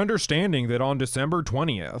is our understanding that on December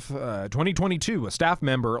 20th, 2022, a staff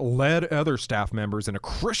member led other staff members in a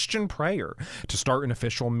Christian prayer to start an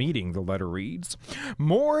official meeting, the letter reads.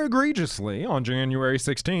 More egregiously, on January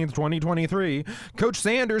 16th, 2023, Coach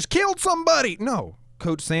Sanders killed somebody. No,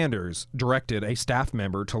 Coach Sanders directed a staff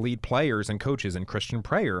member to lead players and coaches in Christian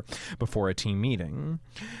prayer before a team meeting.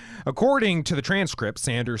 According to the transcript,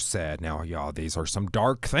 Sanders said, now, y'all, these are some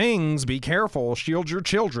dark things. Be careful. Shield your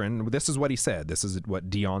children. This is what he said. This is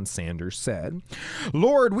what Deion Sanders said.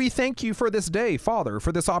 Lord, we thank you for this day, Father,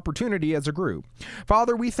 for this opportunity as a group.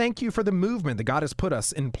 Father, we thank you for the movement that God has put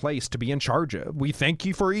us in place to be in charge of. We thank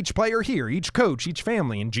you for each player here, each coach, each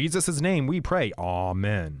family. In Jesus' name we pray.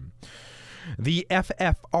 Amen. The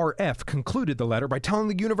FFRF concluded the letter by telling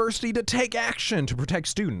the university to take action to protect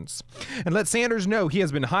students and let Sanders know he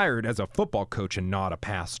has been hired as a football coach and not a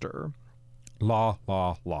pastor. Blah,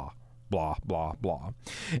 blah, blah. Blah, blah, blah.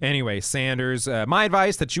 Anyway, Sanders, my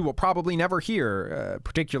advice that you will probably never hear,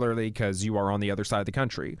 particularly because you are on the other side of the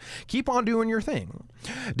country. Keep on doing your thing.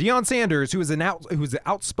 Deion Sanders, who is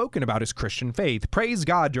outspoken about his Christian faith, praised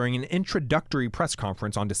God during an introductory press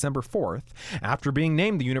conference on December 4th after being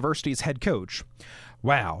named the university's head coach.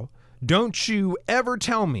 Wow, don't you ever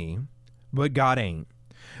tell me, but God ain't.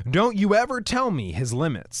 Don't you ever tell me his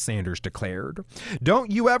limits, Sanders declared.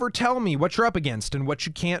 Don't you ever tell me what you're up against and what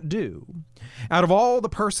you can't do. Out of all the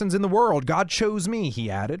persons in the world, God chose me, he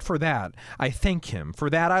added. For that, I thank him. For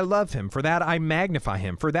that, I love him. For that, I magnify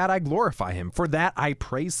him. For that, I glorify him. For that, I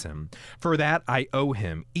praise him. For that, I owe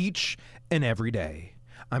him each and every day.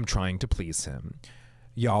 I'm trying to please him.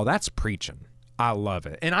 Y'all, that's preaching. I love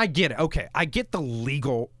it. And I get it. Okay, I get the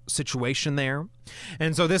legal situation there.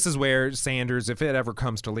 And so this is where Sanders, if it ever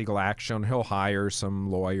comes to legal action, he'll hire some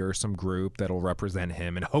lawyer, some group that'll represent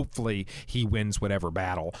him, and hopefully he wins whatever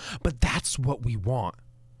battle. But that's what we want.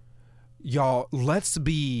 Y'all, let's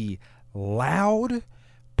be loud,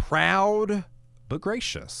 proud, but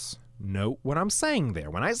gracious. Note what I'm saying there.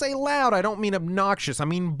 When I say loud, I don't mean obnoxious. I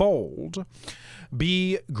mean bold.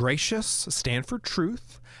 Be gracious, stand for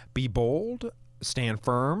truth. Be bold, stand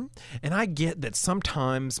firm. And I get that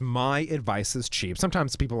sometimes my advice is cheap.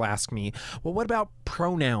 Sometimes people ask me, well, what about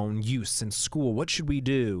pronoun use in school? What should we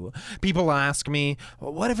do? People ask me,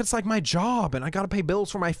 well, what if it's like my job and I got to pay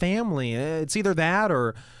bills for my family? It's either that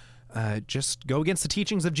or just go against the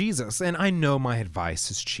teachings of Jesus. And I know my advice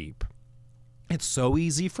is cheap. It's so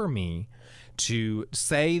easy for me to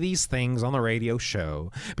say these things on the radio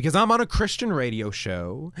show because I'm on a Christian radio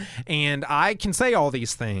show and I can say all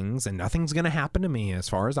these things and nothing's going to happen to me as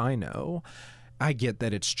far as I know. I get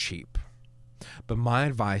that it's cheap, but my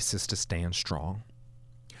advice is to stand strong.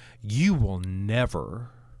 You will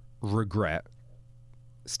never regret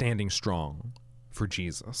standing strong for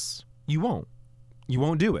Jesus. You won't. You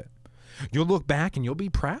won't do it. You'll look back and you'll be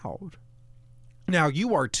proud. Now,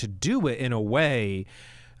 you are to do it in a way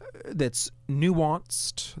that's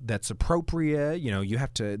nuanced, that's appropriate. You know, you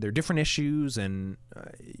have to, there are different issues and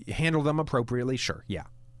handle them appropriately. Sure. Yeah.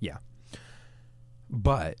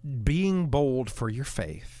 But being bold for your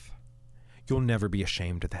faith, you'll never be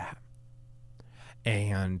ashamed of that.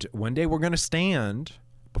 And one day we're going to stand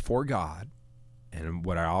before God. And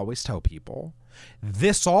what I always tell people,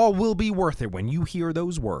 this all will be worth it when you hear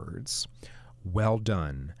those words. Well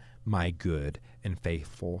done, my good and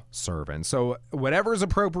faithful servant. So whatever is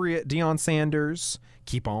appropriate, Deion Sanders,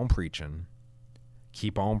 keep on preaching.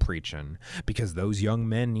 Keep on preaching because those young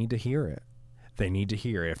men need to hear it. They need to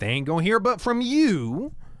hear it. If they ain't going to hear but from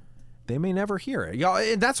you, they may never hear it. Y'all,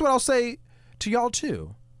 and that's what I'll say to y'all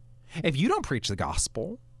too. If you don't preach the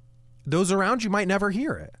gospel, those around you might never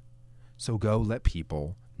hear it. So go let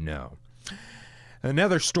people know.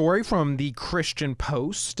 Another story from the Christian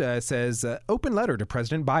Post says, open letter to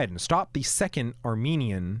President Biden, stop the second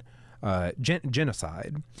Armenian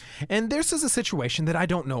genocide. And this is a situation that I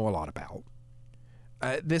don't know a lot about.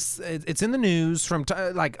 It's in the news from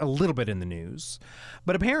like a little bit in the news,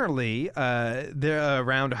 but apparently there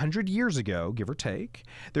around 100 years ago, give or take,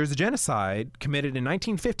 there's a genocide committed in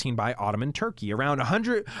 1915 by Ottoman Turkey. Around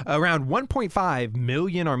 1.5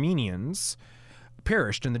 million Armenians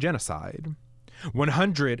perished in the genocide.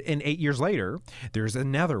 108 years later, there's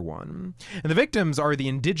another one. And the victims are the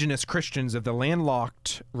indigenous Christians of the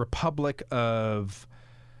landlocked Republic of,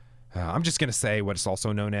 I'm just going to say what is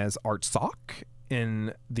also known as Artsakh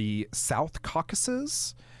in the South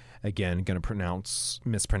Caucasus. Again, going to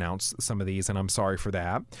mispronounce some of these, and I'm sorry for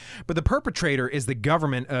that. But the perpetrator is the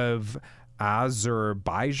government of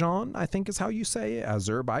Azerbaijan, I think is how you say it,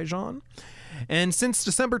 Azerbaijan. And since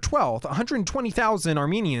December 12th, 120,000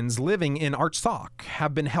 Armenians living in Artsakh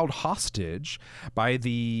have been held hostage by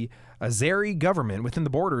the Azeri government within the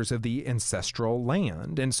borders of the ancestral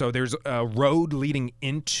land. And so there's a road leading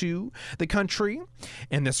into the country,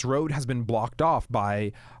 and this road has been blocked off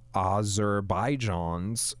by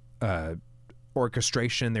Azerbaijan's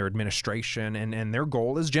orchestration, their administration, and their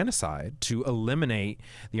goal is genocide, to eliminate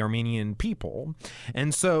the Armenian people.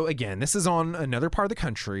 And so, again, this is on another part of the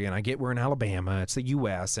country, and I get we're in Alabama, it's the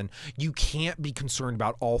U.S., and you can't be concerned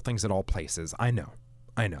about all things at all places. I know.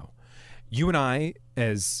 You and I,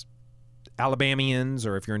 as Alabamians,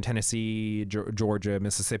 or if you're in Tennessee, Georgia,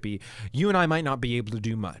 Mississippi, you and I might not be able to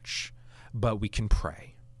do much, but we can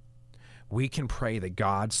pray. We can pray that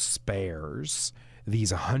God spares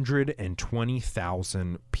these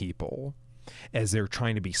 120,000 people as they're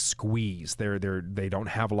trying to be squeezed. They don't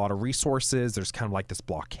have a lot of resources. There's kind of like this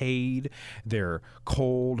blockade. They're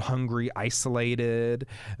cold, hungry, isolated.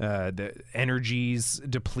 The energy's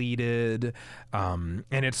depleted, and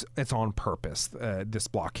it's on purpose. This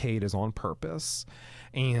blockade is on purpose.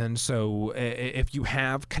 And so if you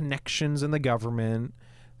have connections in the government,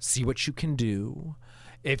 see what you can do.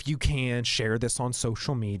 If you can, share this on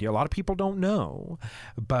social media. A lot of people don't know,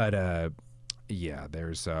 but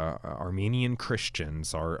there's Armenian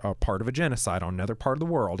Christians are a part of a genocide on another part of the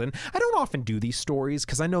world. And I don't often do these stories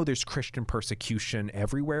because I know there's Christian persecution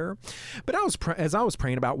everywhere. But as I was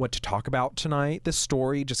praying about what to talk about tonight, this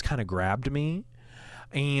story just kind of grabbed me.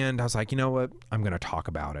 And I was like, you know what? I'm going to talk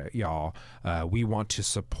about it, y'all. We want to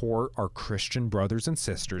support our Christian brothers and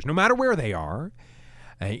sisters, no matter where they are.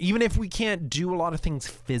 Even if we can't do a lot of things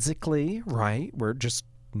physically, right? We're just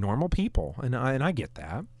normal people, and I get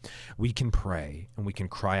that. We can pray, and we can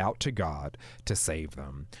cry out to God to save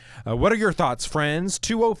them. What are your thoughts, friends?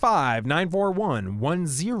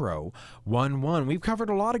 205-941-1011. We've covered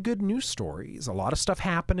a lot of good news stories, a lot of stuff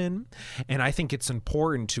happening, and I think it's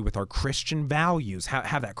important to, with our Christian values,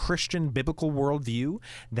 have that Christian biblical worldview,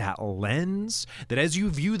 that lens, that as you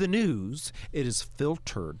view the news, it is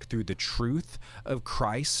filtered through the truth of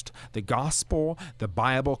Christ, the gospel, the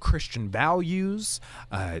Bible, Christian values.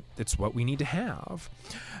 It's what we need to have.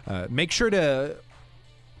 Make sure to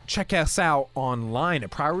check us out online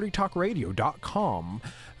at PriorityTalkRadio.com.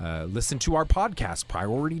 Listen to our podcast,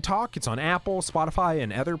 Priority Talk. It's on Apple, Spotify,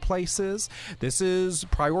 and other places. This is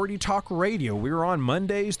Priority Talk Radio. We're on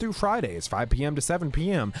Mondays through Fridays, 5 p.m. to 7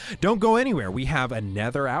 p.m. Don't go anywhere. We have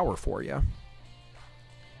another hour for you.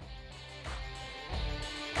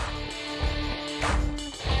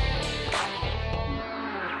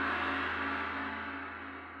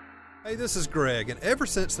 Hey, this is Greg, and ever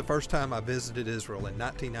since the first time I visited Israel in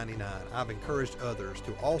 1999, I've encouraged others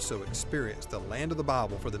to also experience the land of the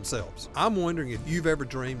Bible for themselves. I'm wondering if you've ever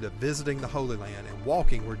dreamed of visiting the Holy Land and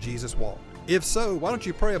walking where Jesus walked. If so, why don't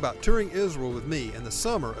you pray about touring Israel with me in the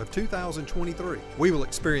summer of 2023? We will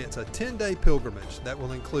experience a 10-day pilgrimage that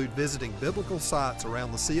will include visiting biblical sites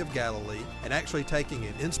around the Sea of Galilee and actually taking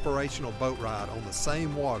an inspirational boat ride on the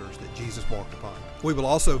same waters that Jesus walked upon. We will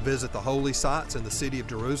also visit the holy sites in the city of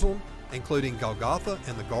Jerusalem, including Golgotha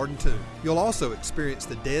and the Garden Tomb. You'll also experience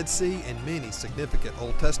the Dead Sea and many significant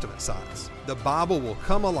Old Testament sites. The Bible will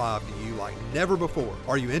come alive to you like never before.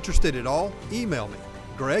 Are you interested at all? Email me,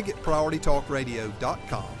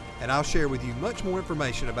 greg@PriorityTalkRadio.com, and I'll share with you much more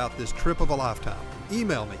information about this trip of a lifetime.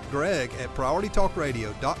 Email me,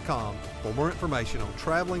 greg@PriorityTalkRadio.com, for more information on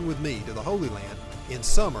traveling with me to the Holy Land in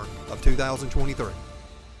summer of 2023.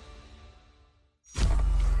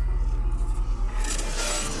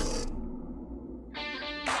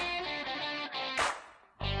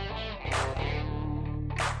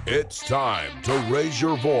 It's time to raise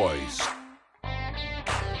your voice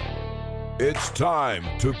It's time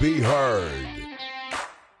to be heard.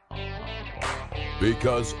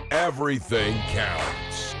 Because everything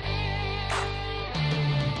counts.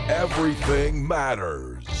 Everything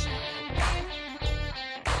matters.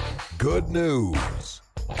 Good news.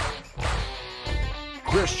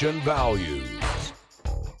 Christian values.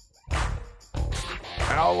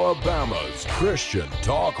 Alabama's Christian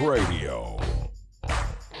Talk Radio.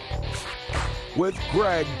 With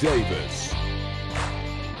Greg Davis.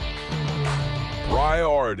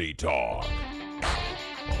 Priority Talk.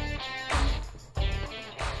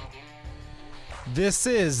 This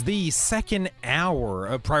is the second hour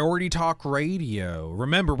of Priority Talk Radio.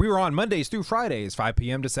 Remember, we were on Mondays through Fridays, 5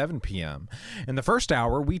 p.m. to 7 p.m. In the first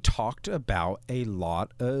hour, we talked about a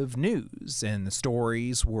lot of news, and the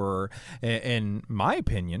stories were, in my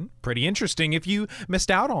opinion, pretty interesting. If you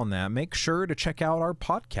missed out on that, make sure to check out our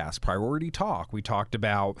podcast, Priority Talk. We talked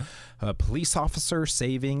about a police officer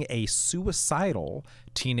saving a suicidal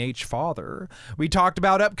teenage father. We talked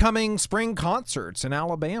about upcoming spring concerts in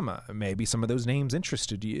Alabama. Maybe some of those names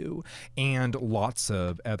interested you, and lots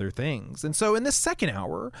of other things. And so in this second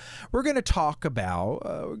hour, we're going to talk about,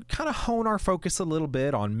 kind of hone our focus a little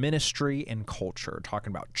bit on ministry and culture,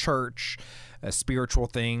 talking about church, spiritual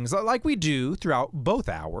things like we do throughout both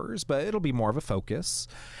hours, but it'll be more of a focus.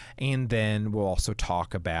 And then we'll also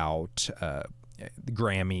talk about the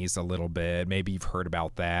Grammys a little bit. Maybe you've heard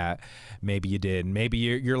about that. Maybe you did. Maybe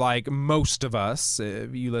you're like most of us.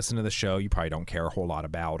 If you listen to the show, you probably don't care a whole lot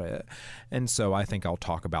about it. And so I think I'll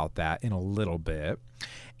talk about that in a little bit.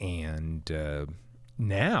 And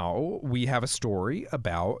now we have a story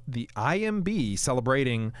about the IMB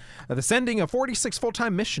celebrating the sending of 46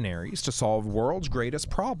 full-time missionaries to solve world's greatest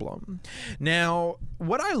problem. Now,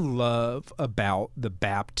 what I love about the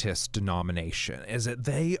Baptist denomination is that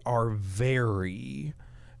they are very,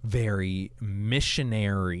 very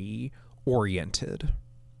missionary oriented.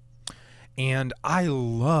 And I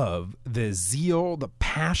love the zeal, the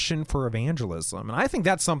passion for evangelism. And I think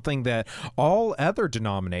that's something that all other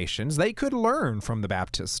denominations, they could learn from the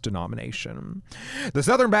Baptist denomination. The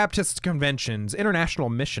Southern Baptist Convention's International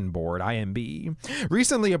Mission Board, IMB,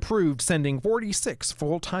 recently approved sending 46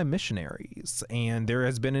 full-time missionaries. And there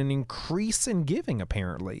has been an increase in giving,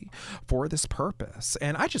 apparently, for this purpose.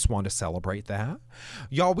 And I just want to celebrate that.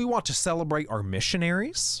 Y'all, we want to celebrate our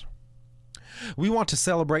missionaries. We want to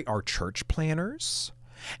celebrate our church planners.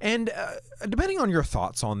 And depending on your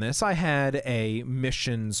thoughts on this, I had a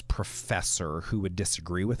missions professor who would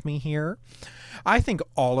disagree with me here. I think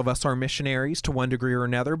all of us are missionaries to one degree or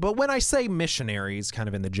another, but when I say missionaries, kind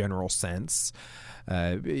of in the general sense,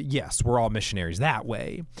 yes, we're all missionaries that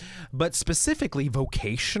way. But specifically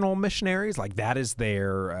vocational missionaries, like that is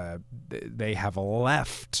they have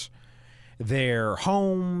left their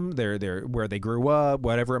home, their where they grew up,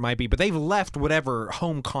 whatever it might be, but they've left whatever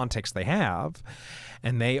home context they have,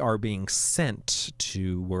 and they are being sent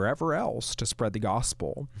to wherever else to spread the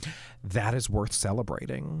gospel. That is worth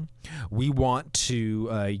celebrating. We want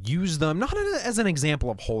to use them not as an example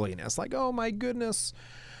of holiness, like, oh my goodness,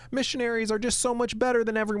 missionaries are just so much better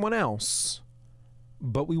than everyone else.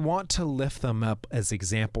 But we want to lift them up as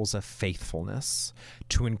examples of faithfulness,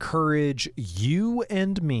 to encourage you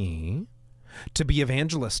and me to be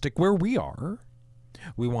evangelistic where we are.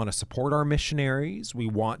 We want to support our missionaries. We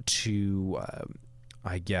want to,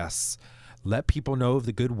 let people know of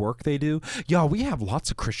the good work they do. Y'all, we have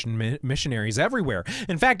lots of Christian missionaries everywhere.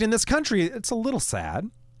 In fact, in this country, it's a little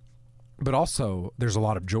sad, but also there's a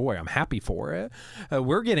lot of joy. I'm happy for it.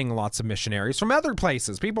 We're getting lots of missionaries from other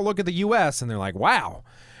places. People look at the U.S. and they're like, wow,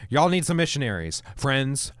 y'all need some missionaries.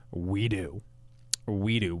 Friends, we do.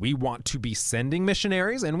 We do. We want to be sending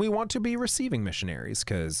missionaries, and we want to be receiving missionaries,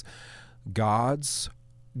 because God's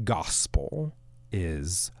gospel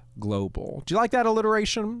is global. Do you like that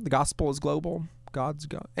alliteration? The gospel is global.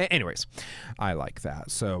 Anyways, I like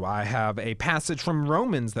that. So I have a passage from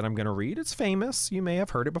Romans that I'm going to read. It's famous. You may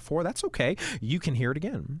have heard it before. That's okay. You can hear it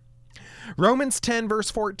again. Romans 10,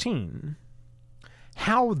 verse 14.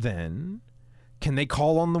 How then can they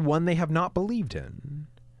call on the one they have not believed in?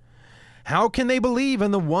 How can they believe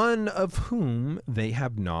in the one of whom they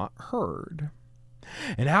have not heard?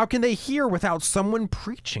 And how can they hear without someone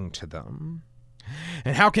preaching to them?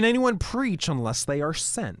 And how can anyone preach unless they are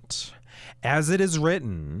sent? As it is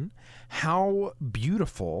written, how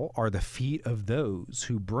beautiful are the feet of those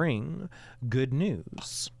who bring good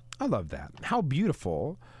news. I love that. How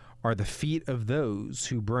beautiful are the feet of those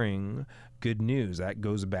who bring good news. That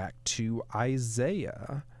goes back to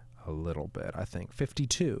Isaiah a little bit, I think,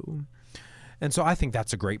 52. And so I think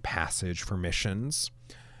that's a great passage for missions.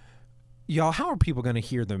 Y'all, how are people going to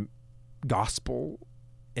hear the gospel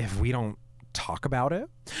if we don't talk about it.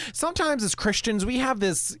 Sometimes as Christians, we have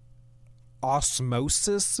this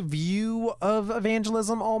osmosis view of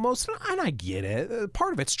evangelism almost, and I get it.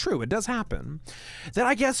 Part of it's true. It does happen. That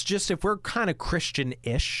I guess just if we're kind of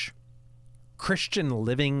Christian-ish, Christian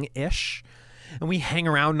living-ish, and we hang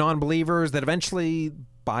around non-believers, that eventually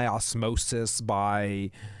by osmosis,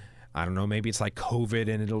 by, I don't know, maybe it's like COVID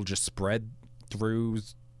and it'll just spread through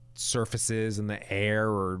surfaces in the air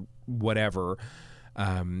or whatever,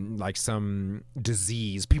 like some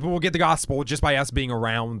disease. People will get the gospel just by us being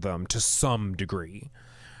around them to some degree.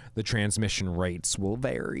 The transmission rates will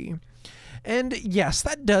vary. And yes,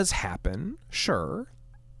 that does happen, sure.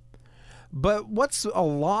 But what's a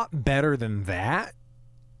lot better than that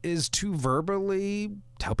is to verbally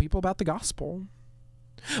tell people about the gospel.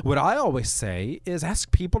 What I always say is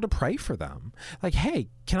ask people to pray for them. Like, hey,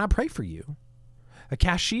 can I pray for you? A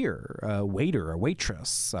cashier, a waiter, a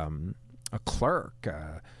waitress, a clerk,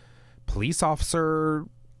 a police officer.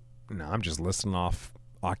 No, I'm just listing off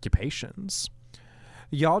occupations.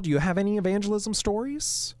 Y'all, do you have any evangelism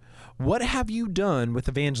stories? What have you done with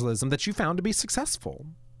evangelism that you found to be successful?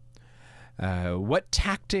 What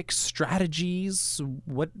tactics, strategies,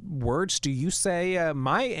 what words do you say?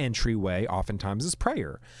 My entryway oftentimes is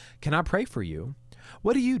prayer. Can I pray for you?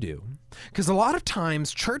 What do you do? Because a lot of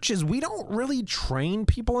times churches, we don't really train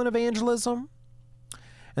people in evangelism.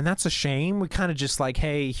 And that's a shame. We kind of just like,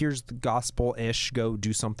 hey, here's the gospel-ish, go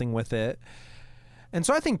do something with it. And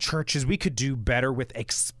so I think churches, we could do better with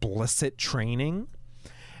explicit training.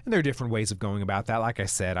 And there are different ways of going about that. Like I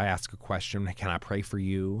said, I ask a question, can I pray for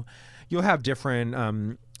you? You'll have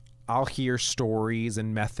different, I'll hear stories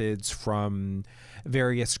and methods from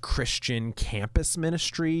various Christian campus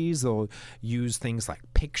ministries. They'll use things like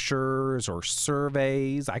pictures or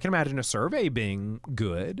surveys. I can imagine a survey being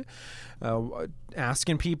good.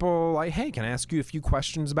 Asking people like, hey, can I ask you a few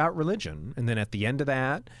questions about religion? And then at the end of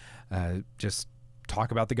that, just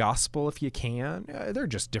talk about the gospel if you can. There are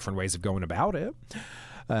just different ways of going about it.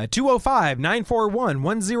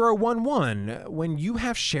 205-941-1011. When you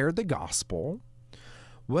have shared the gospel,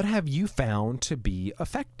 what have you found to be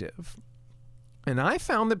effective? And I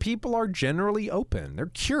found that people are generally open. They're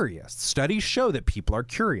curious. Studies show that people are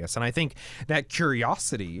curious. And I think that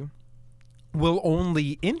curiosity will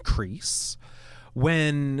only increase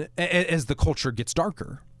as the culture gets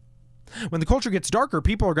darker. When the culture gets darker,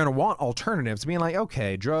 people are going to want alternatives, being like,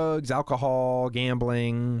 okay, drugs, alcohol,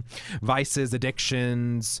 gambling, vices,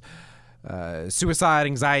 addictions, suicide,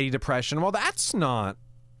 anxiety, depression. Well, that's not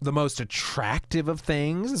the most attractive of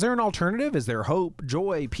things. Is there an alternative? Is there hope,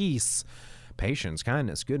 joy, peace, patience,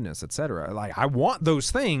 kindness, goodness, etc.? Like, I want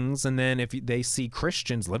those things. And then if they see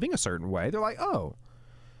Christians living a certain way, they're like, oh,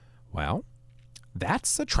 well,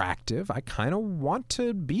 that's attractive. I kind of want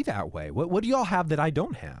to be that way. What do y'all have that I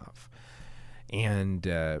don't have? And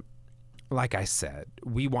like I said,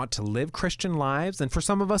 we want to live Christian lives. And for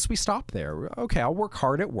some of us, we stop there. Okay, I'll work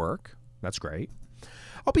hard at work. That's great.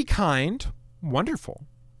 I'll be kind. Wonderful.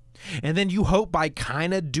 And then you hope by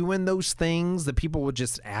kind of doing those things that people will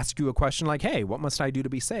just ask you a question like, hey, what must I do to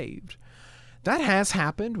be saved? That has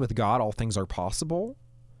happened with God. All things are possible.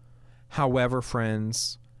 However,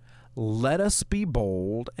 friends, let us be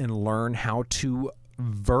bold and learn how to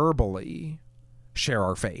verbally share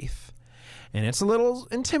our faith. And it's a little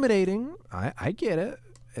intimidating. I get it.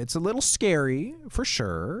 It's a little scary for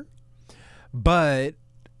sure. But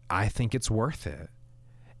I think it's worth it.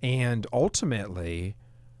 And ultimately,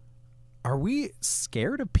 are we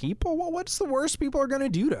scared of people? Well, what's the worst people are going to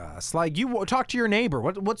do to us? Like, you talk to your neighbor.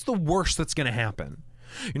 What's the worst that's going to happen?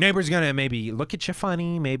 Your neighbor's going to maybe look at you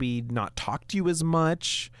funny, maybe not talk to you as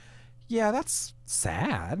much. Yeah, that's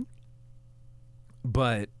sad.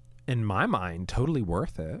 But in my mind, totally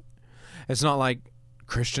worth it. It's not like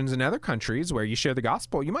Christians in other countries where you share the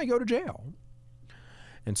gospel, you might go to jail.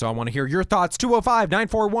 And so I want to hear your thoughts.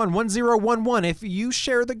 205-941-1011. If you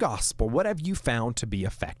share the gospel, what have you found to be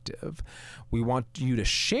effective? We want you to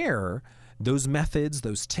share those methods,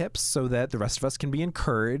 those tips, so that the rest of us can be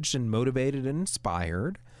encouraged and motivated and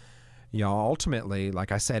inspired. Y'all, ultimately,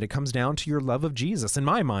 like I said, it comes down to your love of Jesus. In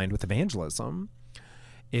my mind, with evangelism,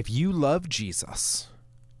 if you love Jesus,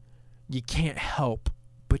 you can't help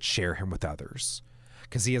but share him with others,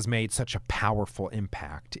 because he has made such a powerful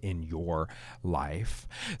impact in your life.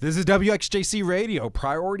 This is WXJC Radio,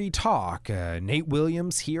 Priority Talk. Nate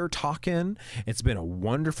Williams here talking. It's been a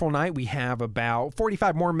wonderful night. We have about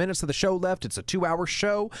 45 more minutes of the show left. It's a 2-hour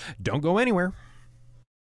show. Don't go anywhere.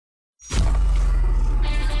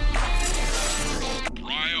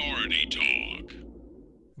 Priority Talk.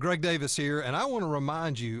 Greg Davis here, and I want to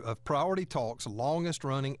remind you of Priority Talk's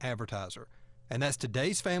longest-running advertiser, and that's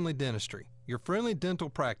Today's Family Dentistry, your friendly dental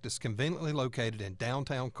practice conveniently located in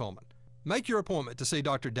downtown Coleman. Make your appointment to see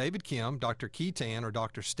Dr. David Kim, Dr. Key Tan, or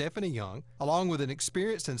Dr. Stephanie Young, along with an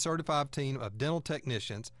experienced and certified team of dental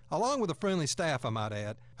technicians, along with a friendly staff, I might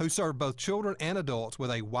add, who serve both children and adults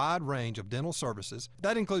with a wide range of dental services.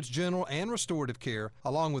 That includes general and restorative care,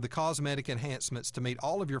 along with the cosmetic enhancements to meet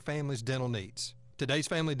all of your family's dental needs. Today's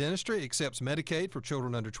Family Dentistry accepts Medicaid for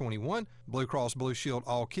children under 21, Blue Cross Blue Shield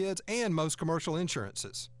All Kids, and most commercial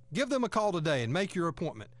insurances. Give them a call today and make your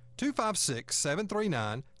appointment.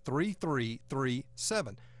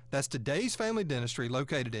 256-739-3337. That's Today's Family Dentistry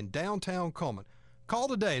located in downtown Coleman. Call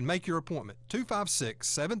today and make your appointment.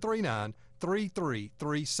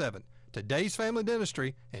 256-739-3337. Today's Family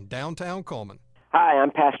Dentistry in downtown Coleman. Hi,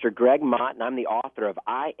 I'm Pastor Greg Mott, and I'm the author of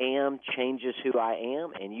I Am Changes Who I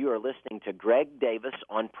Am, and you are listening to Greg Davis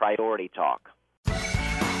on Priority Talk.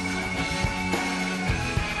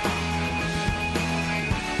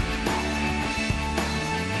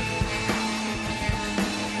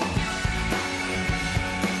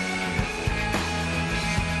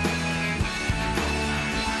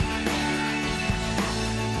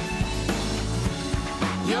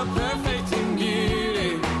 You're perfect in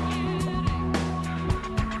beauty.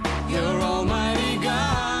 You're Almighty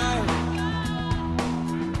God.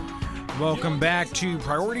 Welcome back to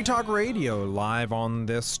Priority Talk Radio, live on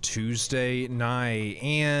this Tuesday night.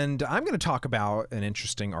 And I'm going to talk about an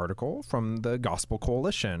interesting article from the Gospel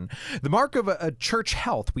Coalition. The mark of a church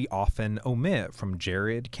health we often omit, from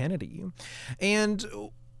Jared Kennedy. And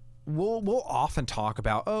We'll often talk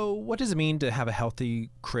about, what does it mean to have a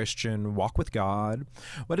healthy Christian walk with God?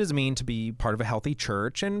 What does it mean to be part of a healthy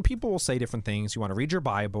church? And people will say different things. You want to read your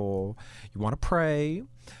Bible. You want to pray.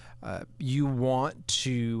 You want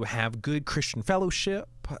to have good Christian fellowship.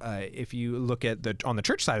 If you look at on the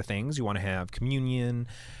church side of things, you want to have communion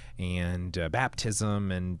and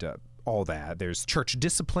baptism and all that. There's church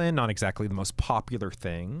discipline, not exactly the most popular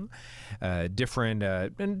thing. Different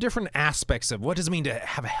aspects of what does it mean to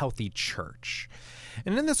have a healthy church.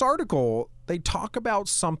 And in this article, they talk about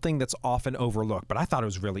something that's often overlooked, but I thought it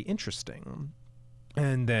was really interesting.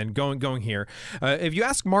 And then going here, if you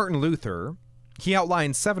ask Martin Luther, he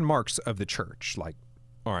outlined 7 marks of the church. Like,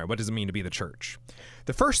 all right, what does it mean to be the church?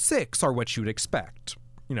 The first 6 are what you would expect.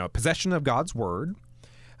 Possession of God's word,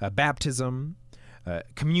 baptism,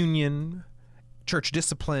 communion, church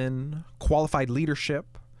discipline, qualified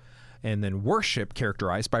leadership, and then worship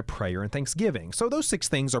characterized by prayer and thanksgiving. So those 6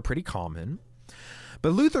 things are pretty common.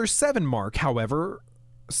 But Luther's 7th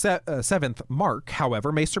mark,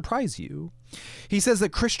 however, may surprise you. He says that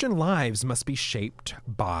Christian lives must be shaped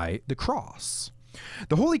by the cross.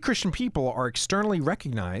 The holy Christian people are externally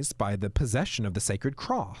recognized by the possession of the sacred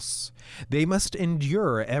cross. They must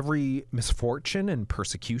endure every misfortune and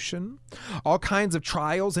persecution, all kinds of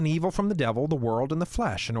trials and evil from the devil, the world, and the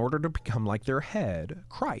flesh in order to become like their head,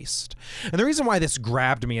 Christ. And the reason why this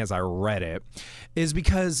grabbed me as I read it is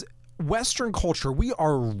because Western culture, we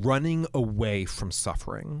are running away from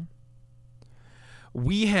suffering.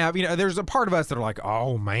 We have, there's a part of us that are like,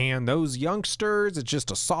 oh man, those youngsters, it's just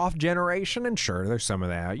a soft generation. And sure, there's some of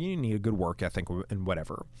that. You need a good work ethic and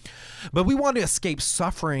whatever. But we want to escape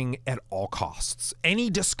suffering at all costs. Any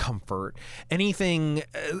discomfort, anything,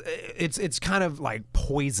 it's kind of like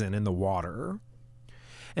poison in the water.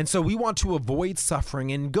 And so we want to avoid suffering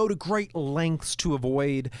and go to great lengths to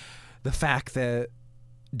avoid the fact that,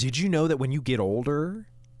 did you know that when you get older,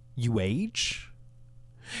 you age?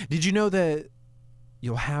 Did you know that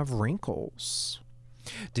you'll have wrinkles?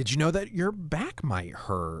 Did you know that your back might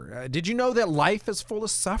hurt? Did you know that life is full of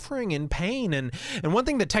suffering and pain? And one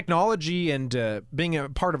thing that technology and being a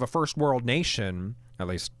part of a first world nation, at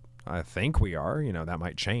least I think we are, that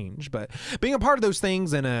might change, but being a part of those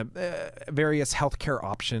things and various healthcare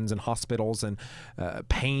options and hospitals and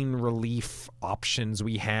pain relief options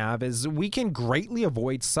we have is we can greatly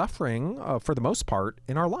avoid suffering for the most part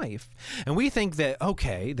in our life. And we think that,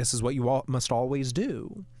 okay, this is what you must always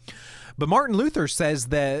do. But Martin Luther says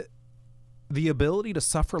that the ability to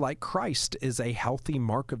suffer like Christ is a healthy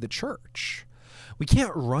mark of the church. We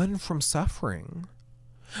can't run from suffering.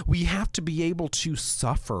 We have to be able to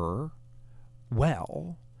suffer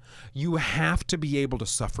well. You have to be able to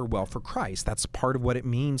suffer well for Christ. That's part of what it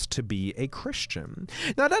means to be a Christian.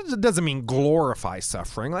 Now, that doesn't mean glorify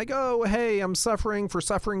suffering, like, oh, hey, I'm suffering for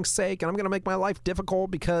suffering's sake, and I'm going to make my life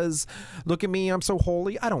difficult because, look at me, I'm so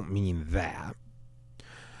holy. I don't mean that.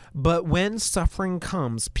 But when suffering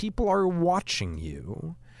comes, people are watching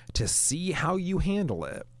you to see how you handle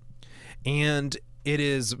it. And it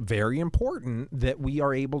is very important that we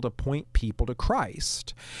are able to point people to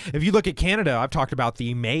Christ. If you look at Canada, I've talked about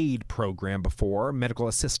the MAID program before, Medical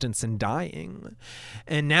Assistance in Dying.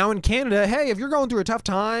 And now in Canada, hey, if you're going through a tough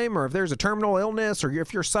time, or if there's a terminal illness, or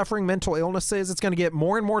if you're suffering mental illnesses, it's going to get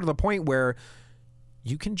more and more to the point where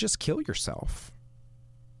you can just kill yourself.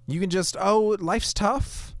 You can just, oh, life's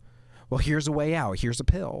tough. Well, here's a way out. Here's a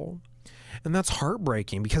pill. And that's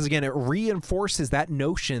heartbreaking because, again, it reinforces that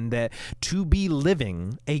notion that to be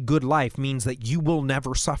living a good life means that you will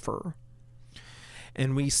never suffer.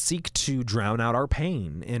 And we seek to drown out our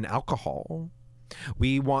pain in alcohol.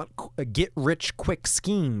 We want get-rich-quick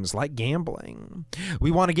schemes like gambling. We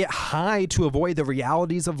want to get high to avoid the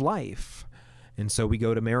realities of life. And so we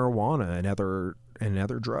go to marijuana and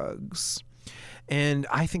other drugs. And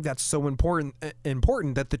I think that's so important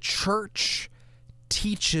that the church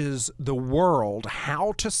teaches the world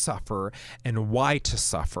how to suffer and why to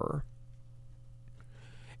suffer.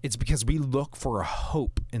 It's because we look for a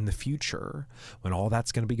hope in the future when all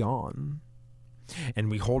that's going to be gone. And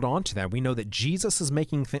we hold on to that. We know that Jesus is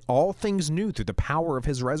making all things new through the power of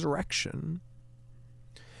his resurrection.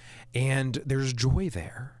 And there's joy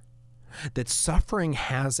there. That suffering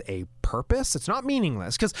has a purpose. It's not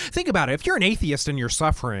meaningless. Because think about it. If you're an atheist and you're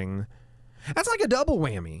suffering, that's like a double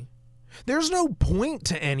whammy. There's no point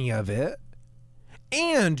to any of it.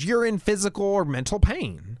 And you're in physical or mental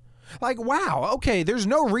pain. Like, wow, okay, there's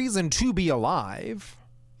no reason to be alive.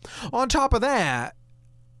 On top of that,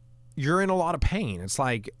 you're in a lot of pain. It's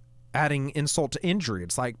like adding insult to injury.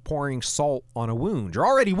 It's like pouring salt on a wound. You're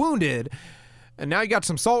already wounded, and now you got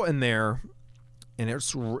some salt in there, and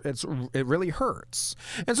it really hurts.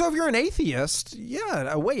 And so if you're an atheist,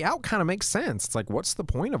 yeah, a way out kind of makes sense. It's like, what's the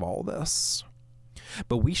point of all this?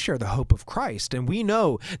 But we share the hope of Christ, and we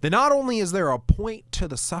know that not only is there a point to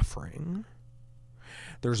the suffering,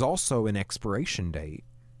 there's also an expiration date.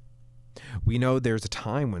 We know there's a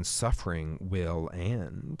time when suffering will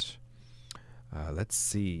end. Let's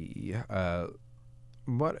see.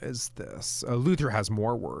 What is this? Luther has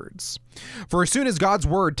more words. For as soon as God's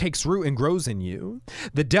word takes root and grows in you,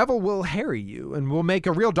 the devil will harry you and will make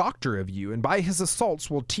a real doctor of you, and by his assaults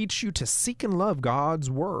will teach you to seek and love God's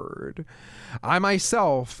word. I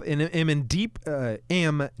myself am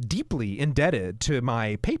deeply indebted to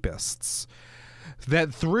my papists,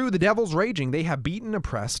 that through the devil's raging they have beaten,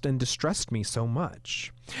 oppressed, and distressed me so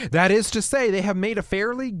much. That is to say, they have made a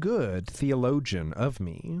fairly good theologian of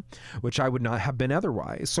me, which I would not have been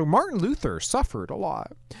otherwise. So Martin Luther suffered a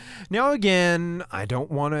lot. Now again, I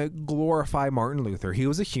don't want to glorify Martin Luther. He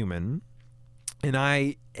was a human, and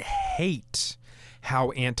I hate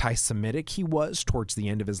how anti-Semitic he was towards the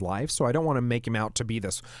end of his life, so I don't want to make him out to be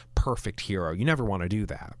this perfect hero. You never want to do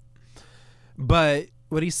that. But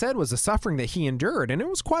what he said was the suffering that he endured, and it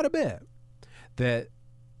was quite a bit, that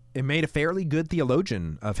it made a fairly good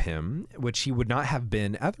theologian of him, which he would not have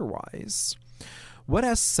been otherwise. What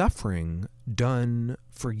has suffering done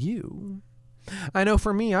for you? I know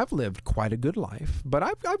for me, I've lived quite a good life, but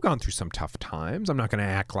I've gone through some tough times. I'm not going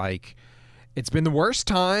to act like it's been the worst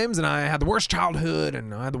times, and I had the worst childhood,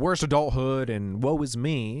 and I had the worst adulthood, and woe is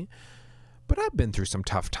me. But I've been through some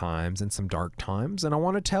tough times and some dark times, and I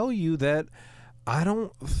want to tell you that I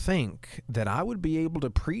don't think that I would be able to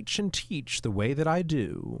preach and teach the way that I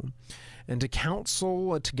do, and to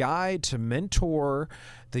counsel, to guide, to mentor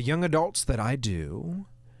the young adults that I do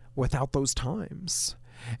without those times.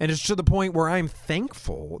 And it's to the point where I'm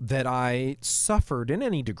thankful that I suffered in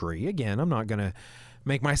any degree. Again, I'm not going to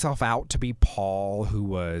make myself out to be Paul, who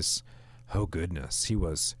was, oh goodness, he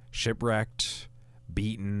was shipwrecked,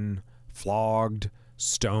 beaten, flogged,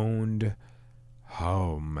 stoned,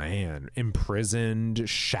 oh man, imprisoned,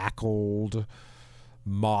 shackled,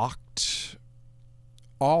 mocked,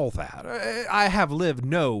 all that. I have lived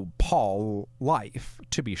no Paul life,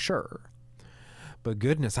 to be sure. But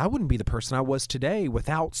goodness, I wouldn't be the person I was today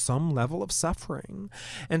without some level of suffering.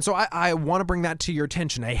 And so I want to bring that to your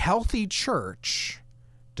attention. A healthy church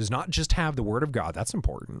does not just have the Word of God. That's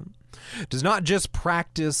important. Does not just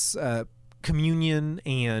practice communion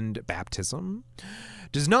and baptism.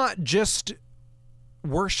 Does not just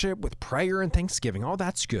worship with prayer and thanksgiving. Oh,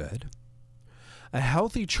 that's good. A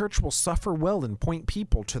healthy church will suffer well and point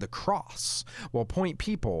people to the cross, will point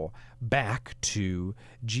people back to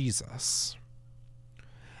Jesus.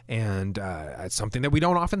 And it's something that we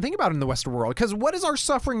don't often think about in the Western world, because what is our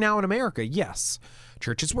suffering now in America? Yes,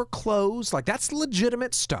 churches were closed. Like, that's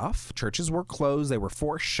legitimate stuff. Churches were closed. They were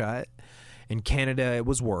forced shut. In Canada, it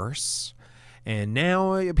was worse. And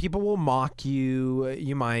now people will mock you.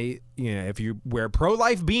 You might, if you wear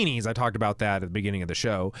pro-life beanies, I talked about that at the beginning of the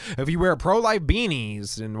show. If you wear pro-life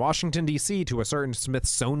beanies in Washington, D.C. to a certain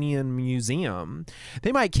Smithsonian museum,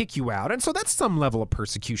 they might kick you out. And so that's some level of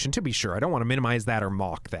persecution, to be sure. I don't want to minimize that or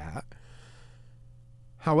mock that.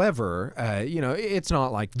 However, it's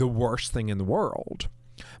not like the worst thing in the world.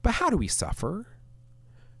 But how do we suffer?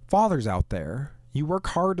 Fathers out there, you work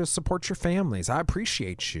hard to support your families. I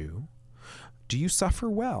appreciate you. Do you suffer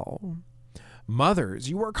well? Mothers,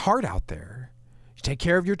 you work hard out there. You take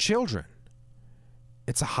care of your children.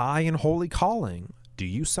 It's a high and holy calling. Do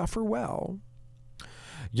you suffer well?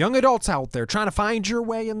 Young adults out there trying to find your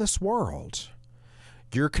way in this world.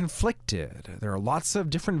 You're conflicted. There are lots of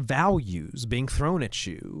different values being thrown at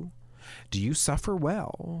you. Do you suffer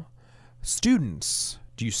well? Students,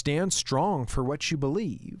 do you stand strong for what you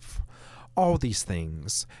believe? All these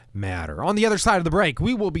things matter. On the other side of the break,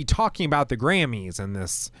 we will be talking about the Grammys and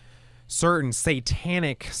this certain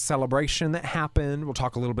satanic celebration that happened. We'll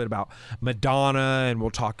talk a little bit about Madonna, and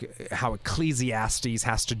we'll talk how Ecclesiastes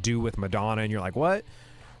has to do with Madonna. And you're like, what?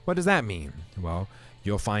 What does that mean? Well,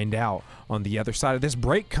 you'll find out on the other side of this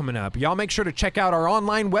break coming up. Y'all make sure to check out our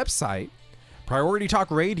online website,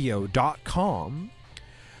 PriorityTalkRadio.com.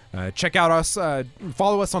 Check out us,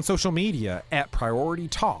 follow us on social media at Priority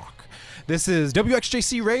Talk. This is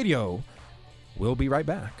WXJC Radio. We'll be right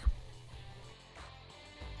back.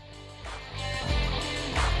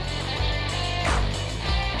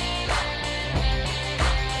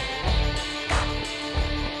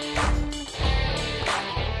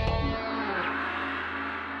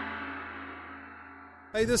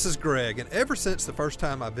 Hey, this is Greg, and ever since the first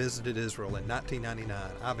time I visited Israel in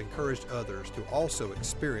 1999, I've encouraged others to also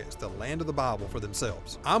experience the land of the Bible for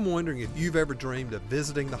themselves. I'm wondering if you've ever dreamed of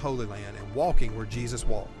visiting the Holy Land and walking where Jesus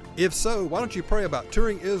walked. If so, why don't you pray about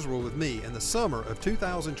touring Israel with me in the summer of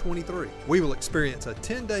 2023? We will experience a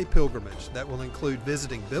 10-day pilgrimage that will include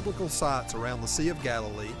visiting biblical sites around the Sea of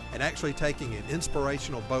Galilee and actually taking an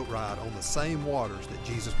inspirational boat ride on the same waters that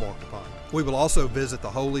Jesus walked upon. We will also visit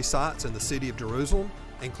the holy sites in the city of Jerusalem,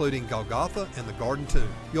 including Golgotha and the Garden Tomb.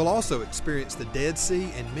 You'll also experience the Dead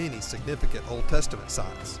Sea and many significant Old Testament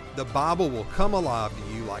sites. The Bible will come alive to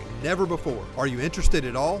you like never before. Are you interested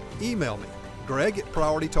at all? Email me,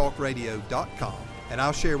 greg@PriorityTalkRadio.com, and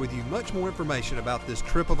I'll share with you much more information about this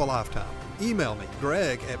trip of a lifetime. Email me,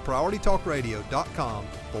 greg@PriorityTalkRadio.com,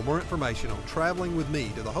 for more information on traveling with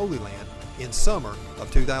me to the Holy Land in summer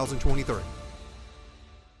of 2023.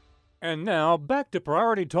 And now, back to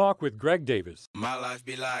Priority Talk with Greg Davis. My life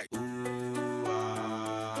be like, ooh,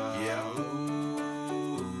 yeah,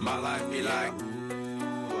 ooh. My life be like,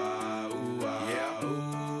 ooh, yeah,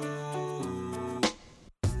 ooh.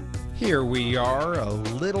 Here we are, a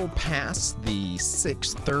little past the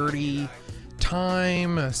 6:30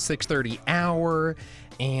 time, 6:30 hour,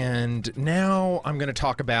 and now I'm going to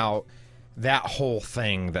talk about that whole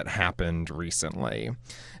thing that happened recently.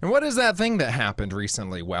 And what is that thing that happened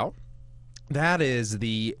recently? Well, that is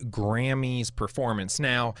the Grammys performance.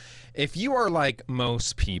 Now, if you are like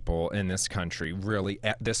most people in this country, really,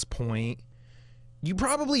 at this point, you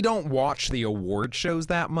probably don't watch the award shows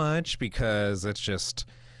that much because it's just...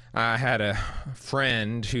 I had a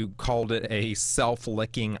friend who called it a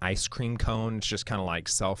self-licking ice cream cone. It's just kind of like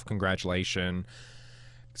self-congratulations,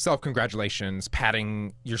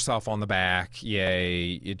 patting yourself on the back.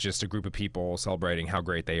 Yay. It's just a group of people celebrating how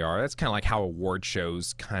great they are. That's kind of like how award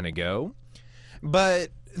shows kind of go. But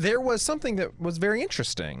there was something that was very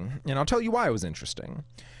interesting, and I'll tell you why it was interesting.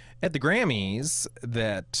 At the Grammys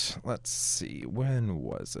that, let's see, when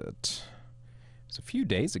was it? It was a few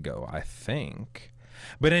days ago, I think.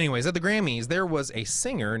 But anyways, at the Grammys, there was a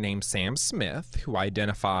singer named Sam Smith who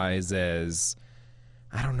identifies as,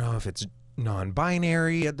 I don't know if it's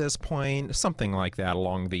non-binary at this point, something like that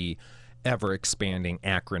along the ever-expanding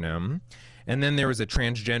acronym. And then there was a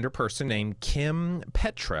transgender person named Kim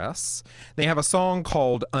Petras. They have a song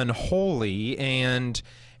called Unholy, and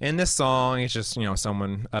in this song, it's just,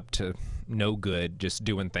 someone up to no good, just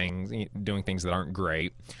doing things that aren't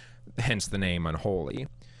great, hence the name Unholy.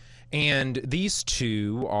 And these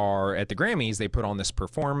two are at the Grammys. They put on this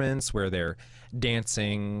performance where they're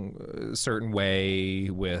dancing a certain way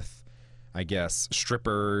with, I guess,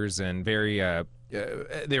 strippers and very,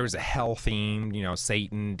 there was a hell theme,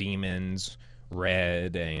 Satan, demons,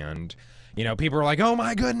 red, and, people are like, oh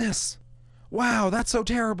my goodness, wow, that's so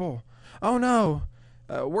terrible. Oh no,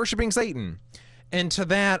 worshiping Satan. And to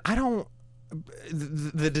that, I don't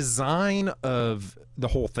the design of the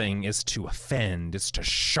whole thing is to offend, it's to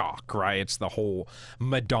shock, right? It's the whole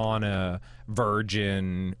Madonna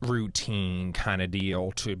virgin routine kind of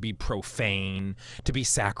deal, to be profane, to be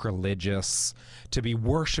sacrilegious, to be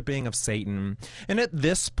worshiping of Satan. And at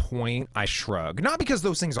this point, I shrug. Not because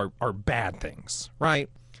those things are bad things, right?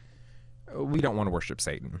 We don't want to worship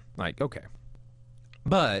Satan. Like, okay.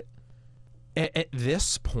 But at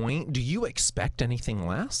this point, do you expect anything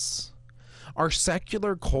less? Our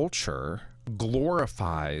secular culture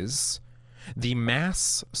glorifies the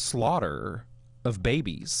mass slaughter of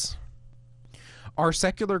babies. Our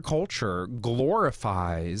secular culture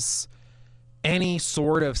glorifies any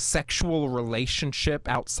sort of sexual relationship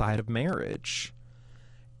outside of marriage.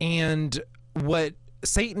 And what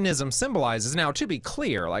Satanism symbolizes, now to be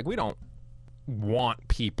clear, like, we don't want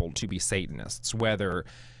people to be Satanists, whether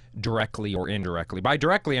directly or indirectly. By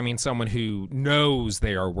directly, I mean someone who knows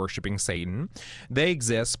they are worshiping Satan. They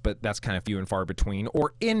exist, but that's kind of few and far between.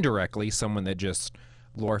 Or indirectly, someone that just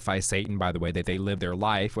glorifies Satan by the way that they live their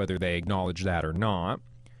life, whether they acknowledge that or not.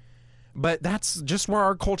 But that's just where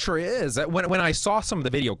our culture is. When I saw some of the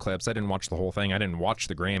video clips, I didn't watch the whole thing. I didn't watch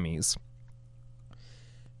the Grammys.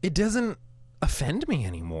 It doesn't offend me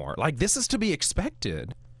anymore. Like, this is to be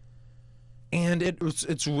expected. And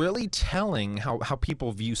it's really telling how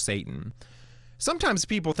people view Satan. Sometimes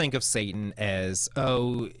people think of Satan as,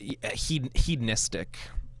 hedonistic,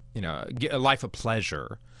 a life of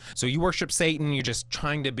pleasure. So you worship Satan, you're just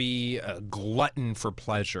trying to be a glutton for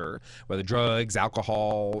pleasure, whether drugs,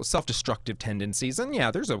 alcohol, self-destructive tendencies. And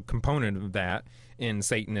yeah, there's a component of that in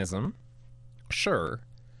Satanism. Sure.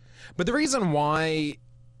 But the reason why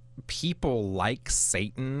people like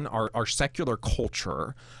Satan, our secular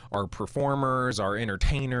culture, our performers, our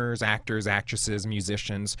entertainers, actors, actresses,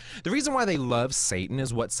 musicians, the reason why they love Satan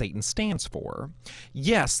is what Satan stands for.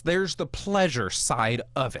 Yes, there's the pleasure side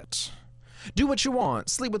of it. Do what you want,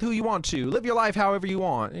 sleep with who you want to, live your life however you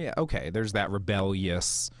want. Yeah, okay, there's that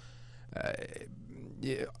rebellious,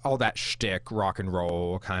 all that shtick, rock and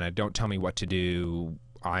roll, kind of don't tell me what to do,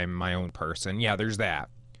 I'm my own person. Yeah, there's that.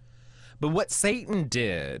 But what Satan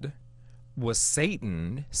did was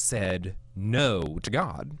Satan said no to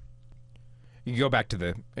God. You go back to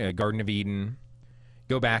the Garden of Eden,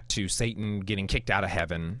 go back to Satan getting kicked out of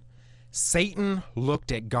heaven. Satan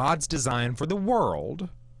looked at God's design for the world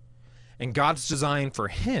and God's design for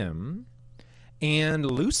him, and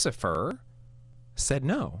Lucifer said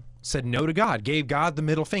no to God, gave God the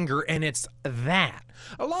middle finger, and it's that.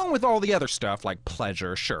 Along with all the other stuff like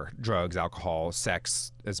pleasure, sure, drugs, alcohol,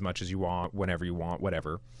 sex, as much as you want, whenever you want,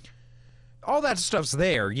 whatever. All that stuff's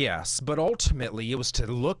there, yes, but ultimately it was to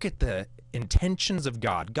look at the intentions of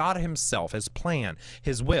God, God himself, his plan,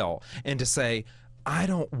 his will, and to say, I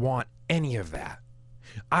don't want any of that.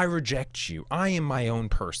 I reject you. I am my own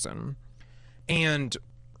person. And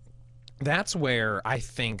that's where I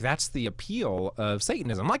think that's the appeal of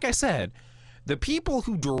Satanism. Like I said, the people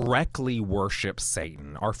who directly worship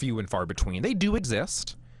Satan are few and far between. They do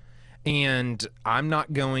exist, and I'm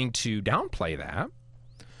not going to downplay that.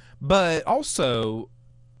 But also,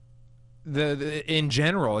 in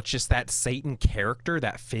general, it's just that Satan character,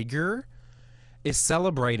 that figure, is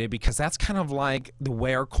celebrated because that's kind of like the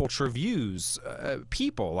way our culture views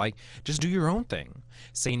people. Like, just do your own thing.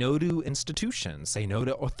 Say no to institutions. Say no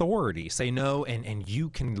to authority. Say no, and you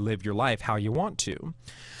can live your life how you want to.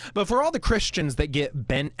 But for all the Christians that get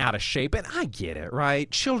bent out of shape, and I get it, right?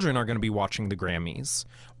 Children are going to be watching the Grammys.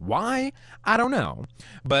 Why? I don't know.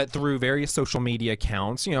 But through various social media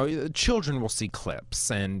accounts, children will see clips,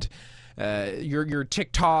 and your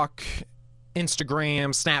TikTok, Instagram,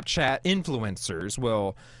 Snapchat influencers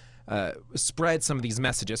will spread some of these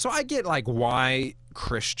messages. So I get like why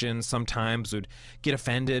Christians sometimes would get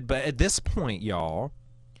offended, but at this point, y'all,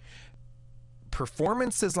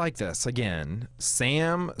 performances like this, again,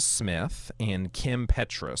 Sam Smith and Kim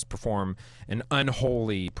Petras perform an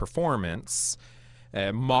unholy performance,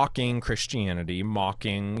 mocking Christianity,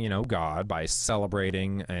 mocking, God by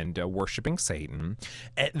celebrating and worshiping Satan.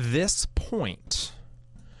 At this point,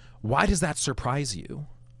 why does that surprise you?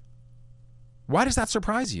 Why does that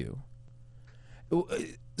surprise you?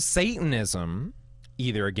 Satanism,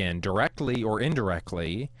 either again directly or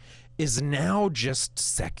indirectly, is now just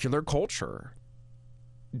secular culture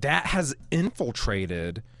that has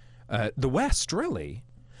infiltrated the West, really.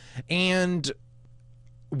 And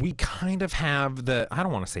we kind of have I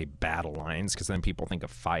don't want to say battle lines, because then people think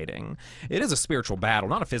of fighting. It is a spiritual battle,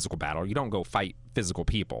 not a physical battle. You don't go fight physical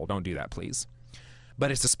people. Don't do that, please. but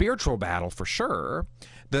it's a spiritual battle for sure.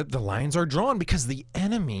 The lines are drawn because the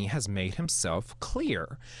enemy has made himself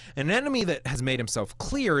clear. An enemy that has made himself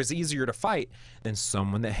clear is easier to fight than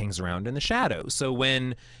someone that hangs around in the shadows. So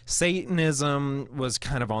when Satanism was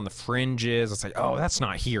kind of on the fringes, it's like, oh, that's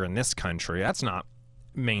not here in this country. That's not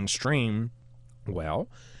mainstream. Well,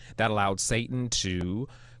 that allowed Satan to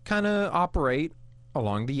kind of operate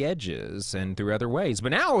along the edges and through other ways.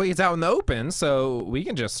 But now he's out in the open, so we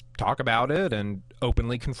can just talk about it and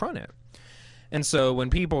openly confront it. And so when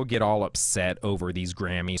people get all upset over these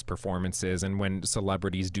Grammys performances and when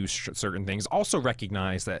celebrities do certain things, also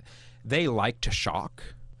recognize that they like to shock.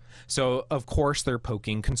 So, of course, they're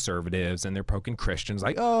poking conservatives and they're poking Christians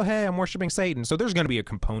like, oh, hey, I'm worshiping Satan. So there's going to be a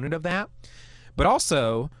component of that. But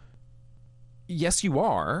also, yes, you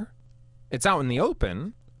are. It's out in the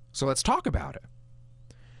open, so let's talk about it.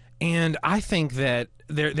 And I think that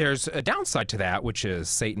there's a downside to that, which is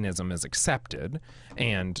Satanism is accepted,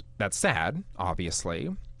 and that's sad,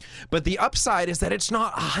 obviously. But the upside is that it's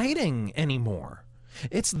not hiding anymore.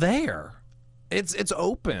 It's there. It's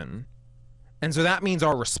open. And so that means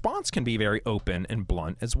our response can be very open and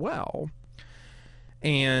blunt as well.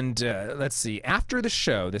 And let's see, after the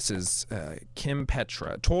show, this is Kim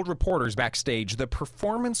Petra, told reporters backstage the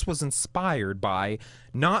performance was inspired by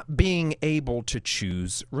not being able to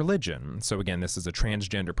choose religion. So again, this is a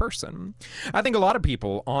transgender person. I think a lot of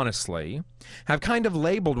people, honestly, have kind of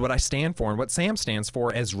labeled what I stand for and what Sam stands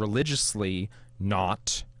for as religiously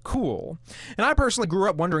not cool. And I personally grew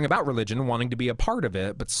up wondering about religion and wanting to be a part of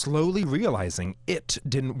it, but slowly realizing it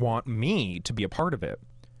didn't want me to be a part of it,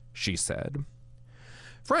 she said.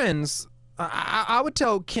 Friends, I would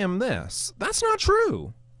tell Kim this. That's not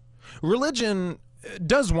true. Religion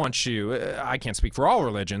does want you. I can't speak for all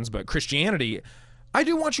religions, but Christianity, I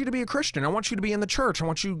do want you to be a Christian. I want you to be in the church. I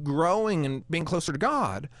want you growing and being closer to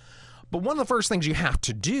God. But one of the first things you have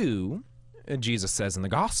to do, Jesus says in the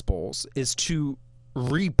Gospels, is to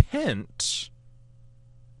repent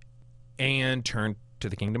and turn to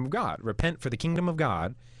the kingdom of God. Repent, for the kingdom of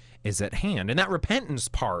God is at hand. And that repentance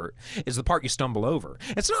part is the part you stumble over.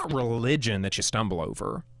 It's not religion that you stumble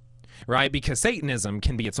over, right? Because Satanism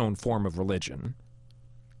can be its own form of religion.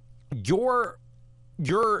 Your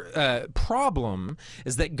problem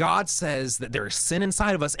is that God says that there is sin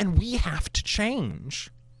inside of us and we have to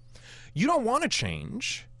change. You don't want to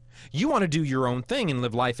change. You want to do your own thing and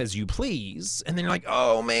live life as you please. And then you're like,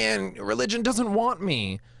 oh man, religion doesn't want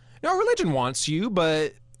me. No, religion wants you,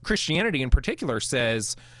 but Christianity in particular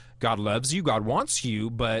says God loves you, God wants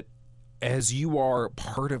you, but as you are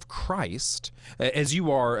part of Christ, as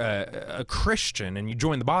you are a Christian and you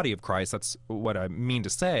join the body of Christ, that's what I mean to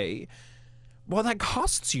say, well, that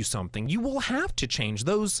costs you something. You will have to change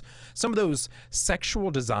some of those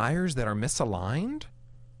sexual desires that are misaligned.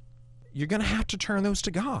 You're going to have to turn those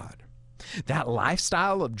to God. That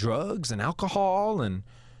lifestyle of drugs and alcohol, and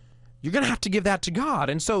you're going to have to give that to God.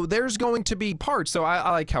 And so there's going to be parts. So I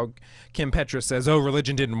like how Kim Petra says, oh,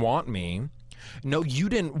 religion didn't want me. No, you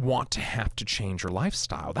didn't want to have to change your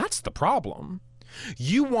lifestyle. That's the problem.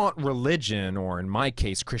 You want religion, or in my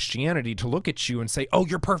case, Christianity, to look at you and say, oh,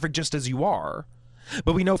 you're perfect just as you are.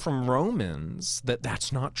 But we know from Romans that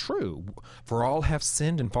that's not true. For all have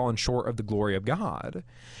sinned and fallen short of the glory of God.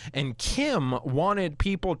 And Kim wanted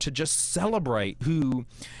people to just celebrate who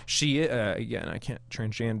she is. Again, I can't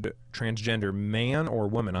transgender man or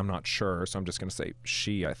woman, I'm not sure. So I'm just going to say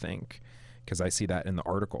she, I think, because I see that in the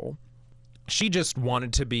article. She just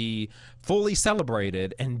wanted to be fully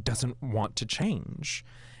celebrated and doesn't want to change.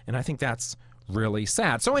 And I think that's really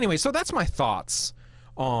sad. So anyway, so that's my thoughts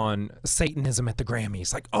on Satanism at the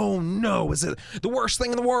Grammys. Like, oh no, is it the worst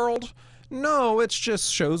thing in the world? No, it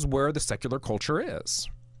just shows where the secular culture is.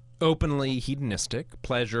 Openly hedonistic,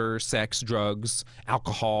 pleasure, sex, drugs,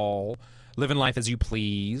 alcohol, living life as you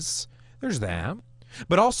please. There's that.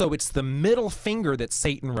 But also it's the middle finger that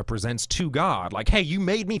Satan represents to God. Like, hey, you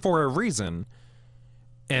made me for a reason,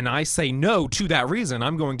 and I say no to that reason.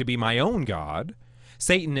 I'm going to be my own God.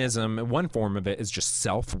 Satanism, one form of it, is just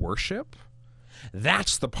self-worship.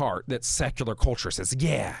 That's the part that secular culture says,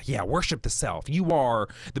 yeah, worship the self. You are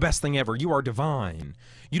the best thing ever. You are divine.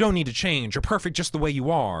 You don't need to change. You're perfect just the way you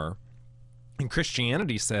are. And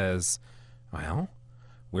Christianity says, well,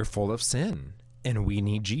 we're full of sin and we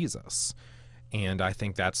need Jesus. And I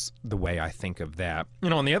think that's the way I think of that.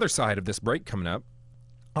 And on the other side of this break coming up,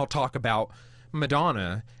 I'll talk about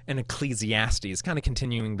Madonna and Ecclesiastes, kind of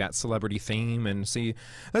continuing that celebrity theme, and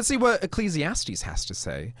let's see what Ecclesiastes has to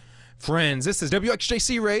say. Friends, this is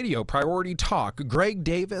WXJC Radio, Priority Talk. Greg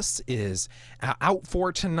Davis is out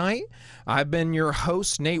for tonight. I've been your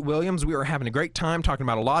host, Nate Williams. We are having a great time talking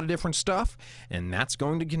about a lot of different stuff, and that's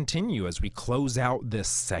going to continue as we close out this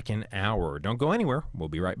second hour. Don't go anywhere. We'll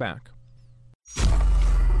be right back.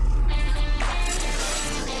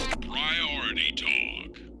 Priority Talk.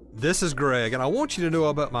 This is Greg, and I want you to know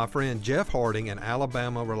about my friend Jeff Harding and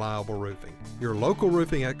Alabama Reliable Roofing. Your local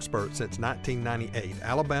roofing expert since 1998,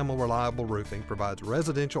 Alabama Reliable Roofing provides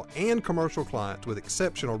residential and commercial clients with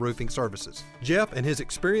exceptional roofing services. Jeff and his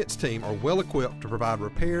experienced team are well equipped to provide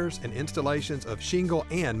repairs and installations of shingle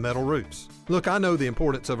and metal roofs. Look, I know the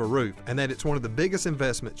importance of a roof and that it's one of the biggest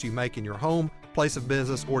investments you make in your home, place of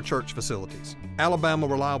business, or church facilities. Alabama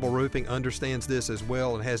Reliable Roofing understands this as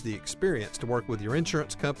well and has the experience to work with your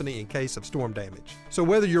insurance company in case of storm damage. So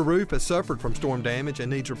whether your roof has suffered from storm damage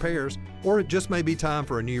and needs repairs, or it just may be time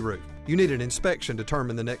for a new roof, you need an inspection to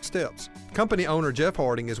determine the next steps. Company owner Jeff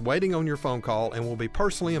Harding is waiting on your phone call and will be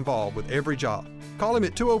personally involved with every job. Call him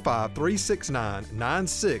at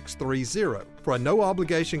 205-369-9630 for a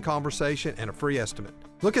no-obligation conversation and a free estimate.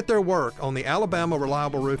 Look at their work on the Alabama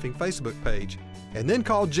Reliable Roofing Facebook page, and then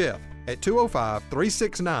call Jeff at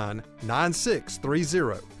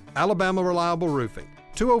 205-369-9630. Alabama Reliable Roofing,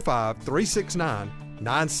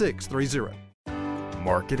 205-369-9630.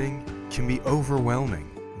 Marketing can be overwhelming.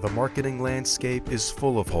 The marketing landscape is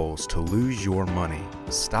full of holes to lose your money.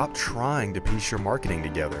 Stop trying to piece your marketing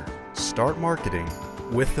together. Start marketing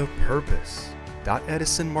with a purpose.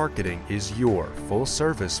 Edison Marketing is your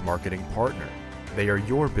full-service marketing partner. They are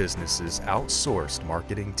your business's outsourced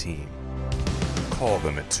marketing team. Call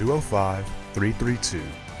them at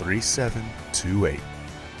 205-332-3728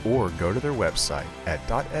 or go to their website at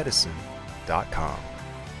 .edison.com.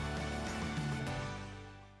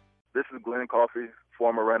 This is Glenn Coffey,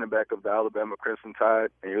 former running back of the Alabama Crimson Tide,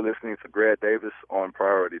 and you're listening to Greg Davis on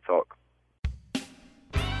Priority Talk.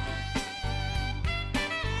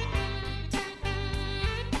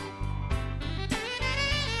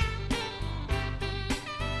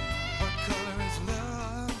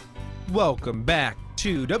 Welcome back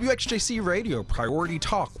to WXJC Radio Priority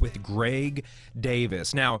Talk with Greg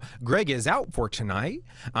Davis. Now, Greg is out for tonight.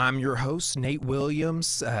 I'm your host, Nate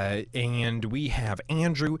Williams, and we have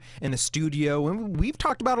Andrew in the studio, and we've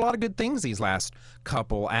talked about a lot of good things these last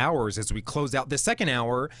couple hours as we close out this second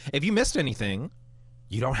hour. If you missed anything,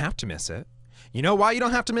 you don't have to miss it. You know why you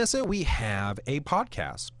don't have to miss it? We have a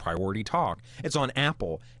podcast, Priority Talk. It's on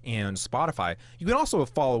Apple and Spotify. You can also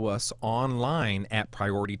follow us online at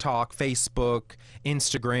Priority Talk, Facebook,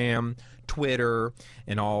 Instagram, Twitter,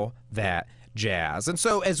 and all that jazz. And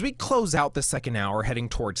so as we close out the second hour, heading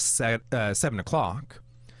towards 7 o'clock,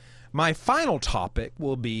 my final topic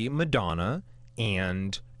will be Madonna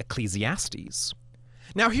and Ecclesiastes.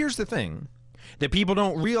 Now, here's the thing that people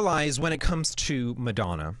don't realize when it comes to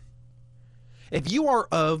Madonna. If you are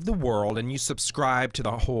of the world and you subscribe to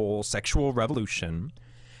the whole sexual revolution,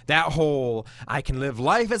 that whole, I can live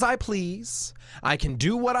life as I please, I can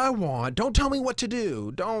do what I want, don't tell me what to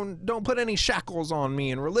do, don't put any shackles on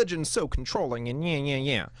me, and religion's so controlling, and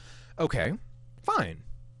yeah. Okay, fine.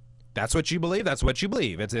 That's what you believe, that's what you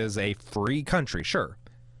believe. It is a free country, sure.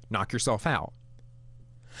 Knock yourself out.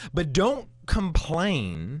 But don't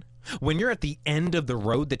complain when you're at the end of the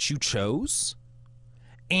road that you chose,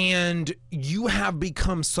 and you have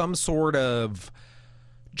become some sort of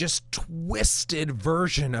just twisted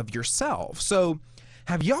version of yourself. So,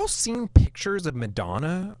 have y'all seen pictures of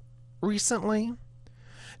Madonna recently?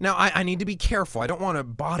 Now, I need to be careful. I don't want to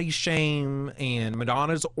body shame, and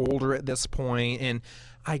Madonna's older at this point, and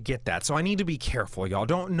I get that. So I need to be careful, y'all.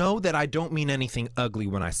 Don't know that I don't mean anything ugly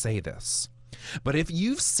when I say this. But if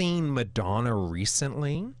you've seen Madonna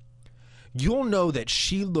recently, you'll know that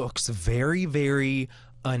she looks very, very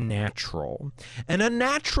unnatural. And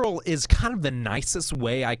unnatural is kind of the nicest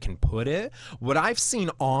way I can put it. What I've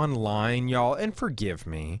seen online, y'all, and forgive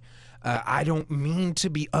me, I don't mean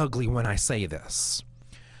to be ugly when I say this,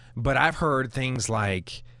 but I've heard things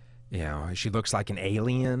like, she looks like an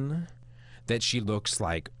alien, that she looks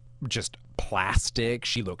like just plastic,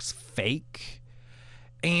 she looks fake.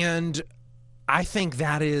 And I think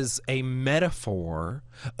that is a metaphor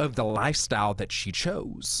of the lifestyle that she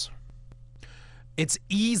chose. It's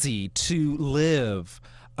easy to live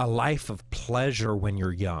a life of pleasure when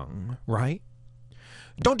you're young, right?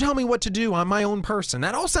 Don't tell me what to do. I'm my own person.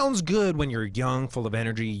 That all sounds good when you're young, full of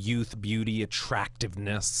energy, youth, beauty,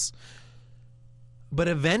 attractiveness. But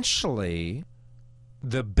eventually,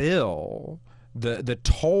 the bill, the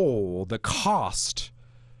toll, the cost,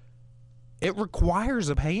 it requires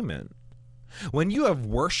a payment. When you have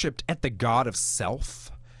worshipped at the god of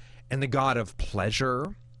self and the God of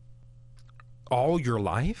pleasure all your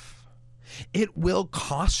life, it will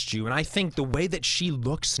cost you. And I think the way that she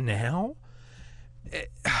looks now,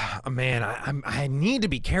 man, I need to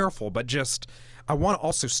be careful, but just I want to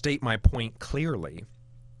also state my point clearly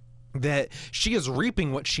that she is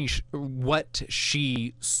reaping what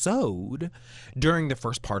she sowed during the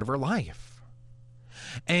first part of her life.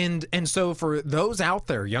 And so for those out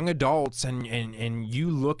there, young adults, and you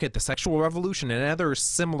look at the sexual revolution and other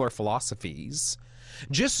similar philosophies,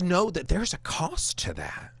 just know that there's a cost to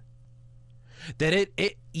that. That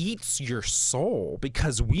it eats your soul,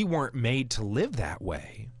 because we weren't made to live that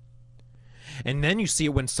way. And then you see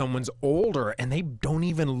it when someone's older and they don't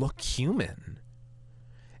even look human.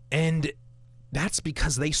 And that's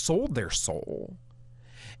because they sold their soul.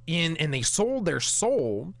 And they sold their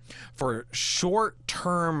soul for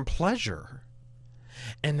short-term pleasure.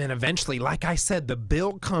 And then eventually, like I said, the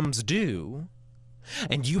bill comes due,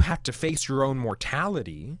 and you have to face your own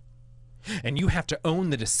mortality, and you have to own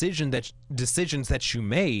the decisions that you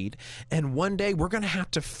made. And one day we're going to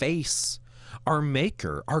have to face our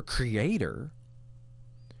maker, our creator.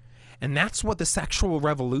 And that's what the sexual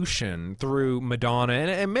revolution through Madonna,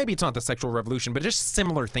 and maybe it's not the sexual revolution, but just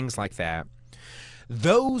similar things like that.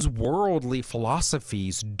 Those worldly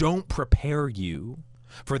philosophies don't prepare you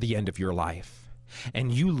for the end of your life.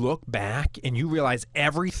 And you look back and you realize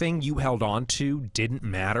everything you held on to didn't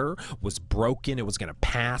matter, was broken, it was going to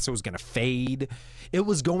pass, it was going to fade. It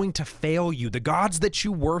was going to fail you. The gods that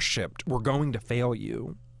you worshipped were going to fail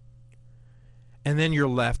you. And then you're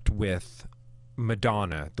left with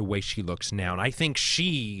Madonna, the way she looks now. And I think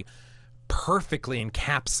she perfectly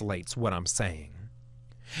encapsulates what I'm saying.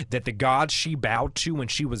 That the gods she bowed to when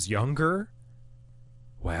she was younger,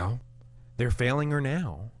 well, they're failing her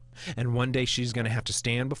now. And one day she's going to have to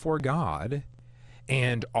stand before God,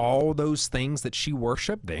 and all those things that she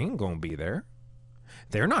worshiped, they ain't going to be there.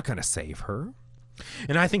 They're not going to save her.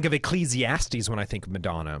 And I think of Ecclesiastes when I think of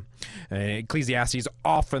Madonna. Ecclesiastes is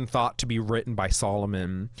often thought to be written by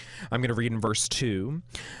Solomon. I'm going to read in verse 2.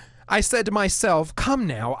 I said to myself, come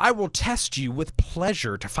now, I will test you with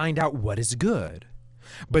pleasure to find out what is good.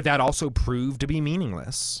 But that also proved to be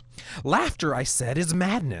meaningless. Laughter, I said, is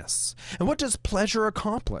madness. And what does pleasure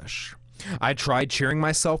accomplish? I tried cheering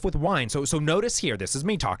myself with wine. So notice here, this is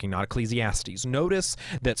me talking, not Ecclesiastes. Notice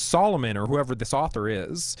that Solomon, or whoever this author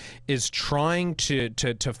is trying to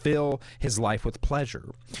fill his life with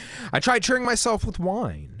pleasure. I tried cheering myself with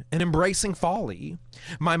wine and embracing folly,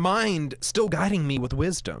 my mind still guiding me with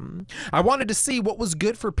wisdom. I wanted to see what was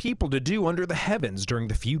good for people to do under the heavens during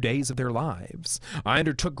the few days of their lives. I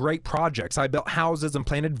undertook great projects. I built houses and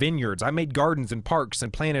planted vineyards. I made gardens and parks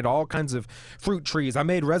and planted all kinds of fruit trees. I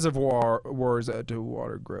made reservoirs to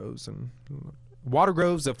water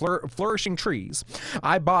groves of flourishing trees.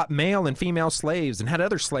 I bought male and female slaves and had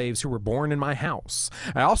other slaves who were born in my house.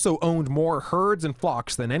 I also owned more herds and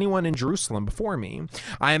flocks than anyone in Jerusalem before me.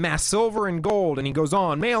 I amassed silver and gold, and he goes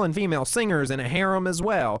on, male and female singers and a harem as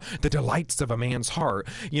well, the delights of a man's heart.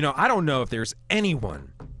 You know, I don't know if there's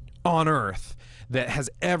anyone on earth that has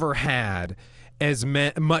ever had as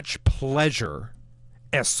much pleasure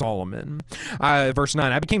as Solomon. Verse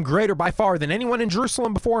 9, I became greater by far than anyone in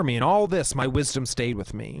Jerusalem before me, and all this my wisdom stayed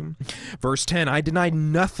with me. Verse 10, I denied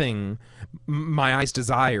nothing my eyes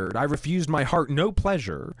desired. I refused my heart no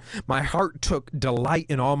pleasure. My heart took delight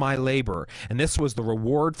in all my labor, and this was the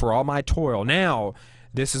reward for all my toil. Now,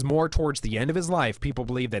 this is more towards the end of his life. People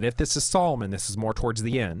believe that if this is Solomon, this is more towards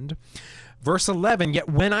the end. Verse 11, yet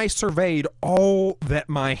when I surveyed all that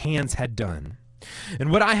my hands had done, and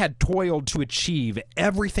what I had toiled to achieve,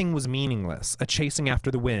 everything was meaningless, a chasing after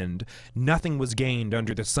the wind. Nothing was gained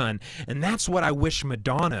under the sun. And that's what I wish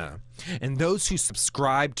Madonna and those who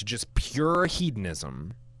subscribe to just pure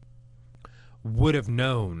hedonism would have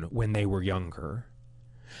known when they were younger.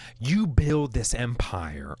 You build this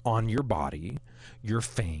empire on your body, your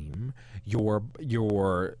fame,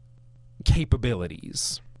 your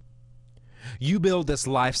capabilities. You build this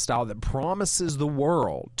lifestyle that promises the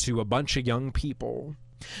world to a bunch of young people.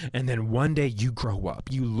 And then one day you grow up,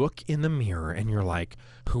 you look in the mirror and you're like,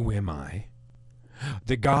 who am I?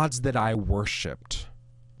 The gods that I worshipped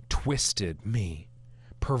twisted me,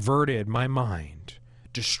 perverted my mind,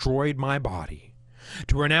 destroyed my body.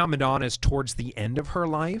 To where now Madonna is towards the end of her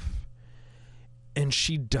life, and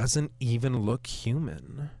she doesn't even look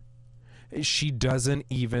human. She doesn't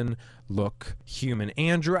even look human.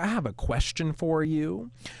 Andrew, I have a question for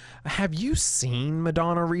you. Have you seen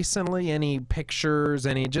Madonna recently? Any pictures?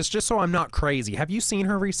 Any just so I'm not crazy. Have you seen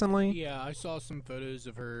her recently? Yeah, I saw some photos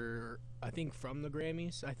of her, I think from the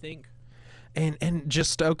Grammys, I think. And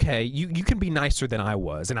just, okay, you can be nicer than I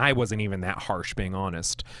was, and I wasn't even that harsh, being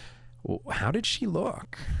honest. Well, how did she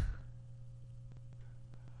look?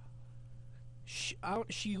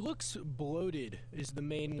 She looks bloated is the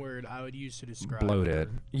main word I would use to describe Bloated.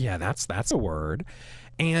 her. Yeah, that's a word.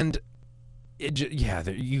 And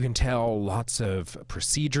you can tell lots of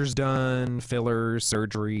procedures done, fillers,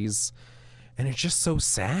 surgeries, and it's just so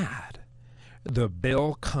sad. The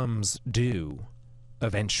bill comes due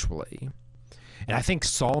eventually. And I think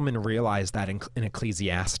Solomon realized that in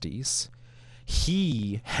Ecclesiastes.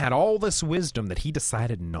 He had all this wisdom that he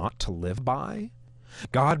decided not to live by.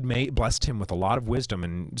 God blessed him with a lot of wisdom,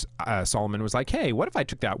 and Solomon was like, hey, what if I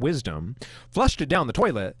took that wisdom, flushed it down the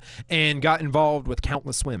toilet, and got involved with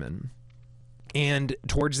countless women? And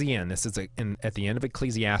towards the end, this is at the end of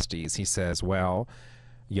Ecclesiastes, he says, well,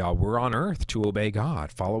 y'all, we're on earth to obey God,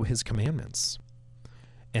 follow his commandments.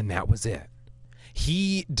 And that was it.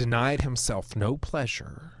 He denied himself no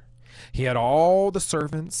pleasure. He had all the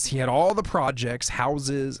servants, he had all the projects,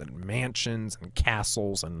 houses and mansions and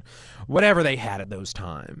castles and whatever they had at those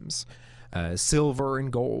times, silver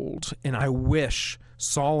and gold. And I wish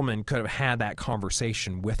Solomon could have had that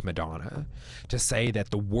conversation with Madonna to say that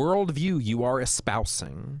the worldview you are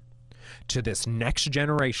espousing to this next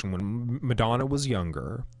generation, when Madonna was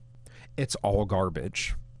younger, it's all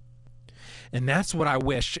garbage. And that's what I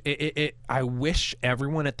wish. I wish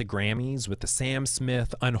everyone at the Grammys, with the Sam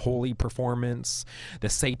Smith unholy performance, the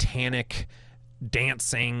satanic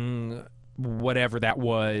dancing, whatever that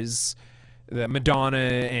was, the Madonna,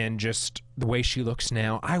 and just the way she looks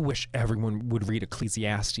now, I wish everyone would read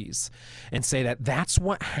Ecclesiastes and say that that's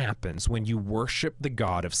what happens when you worship the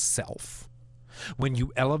God of self. When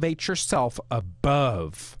you elevate yourself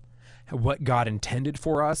above what God intended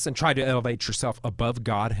for us and try to elevate yourself above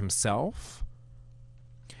God himself,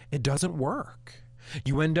 it doesn't work.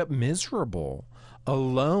 You end up miserable,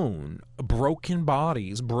 alone, broken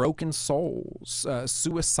bodies, broken souls,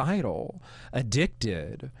 suicidal,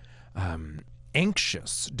 addicted,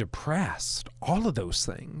 anxious, depressed, all of those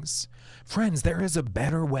things. Friends, there is a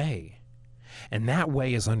better way, and that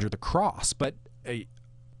way is under the cross. But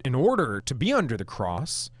in order to be under the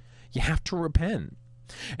cross, you have to repent.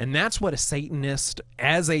 And that's what a Satanist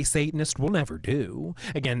will never do.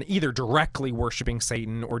 Again, either directly worshiping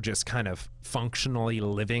Satan or just kind of functionally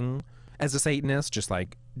living as a Satanist,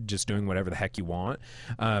 just doing whatever the heck you want,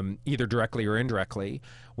 either directly or indirectly.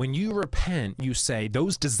 When you repent, you say,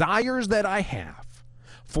 those desires that I have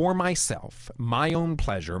for myself, my own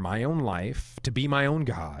pleasure, my own life, to be my own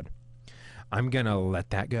God, I'm going to let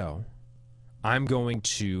that go. I'm going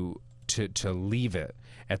to leave it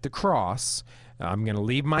at the cross. I'm going to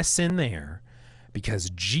leave my sin there because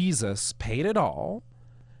Jesus paid it all.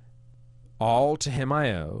 All to him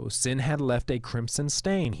I owe. Sin had left a crimson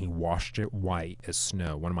stain. He washed it white as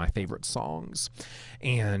snow. One of my favorite songs.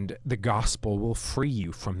 And the gospel will free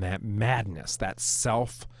you from that madness, that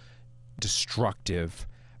self-destructive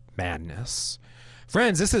madness.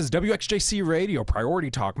 Friends, this is WXJC Radio, Priority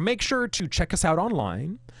Talk. Make sure to check us out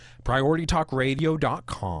online,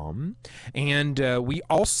 PriorityTalkRadio.com. And we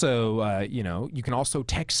also, you can also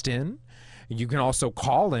text in. You can also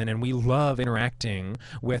call in, and we love interacting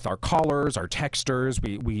with our callers, our texters.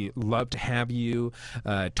 We love to have you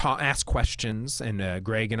ask questions, and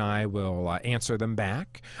Greg and I will answer them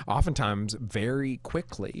back, oftentimes very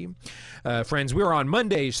quickly. Friends, we're on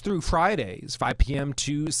Mondays through Fridays, 5 p.m.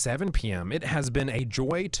 to 7 p.m. It has been a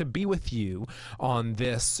joy to be with you on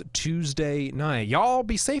this Tuesday night. Y'all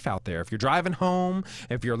be safe out there. If you're driving home,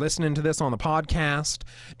 if you're listening to this on the podcast,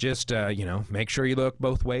 just, make sure you look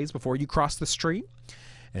both ways before you cross the street,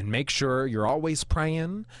 and make sure you're always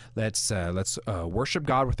praying. Let's worship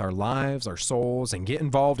God with our lives, our souls, and get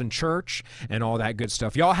involved in church and all that good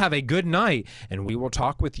stuff. Y'all have a good night, and we will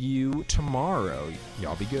talk with you tomorrow.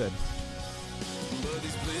 Y'all be good. But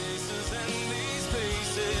these places and these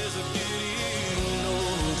faces are getting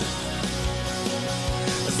old.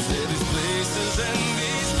 I said these places and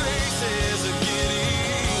these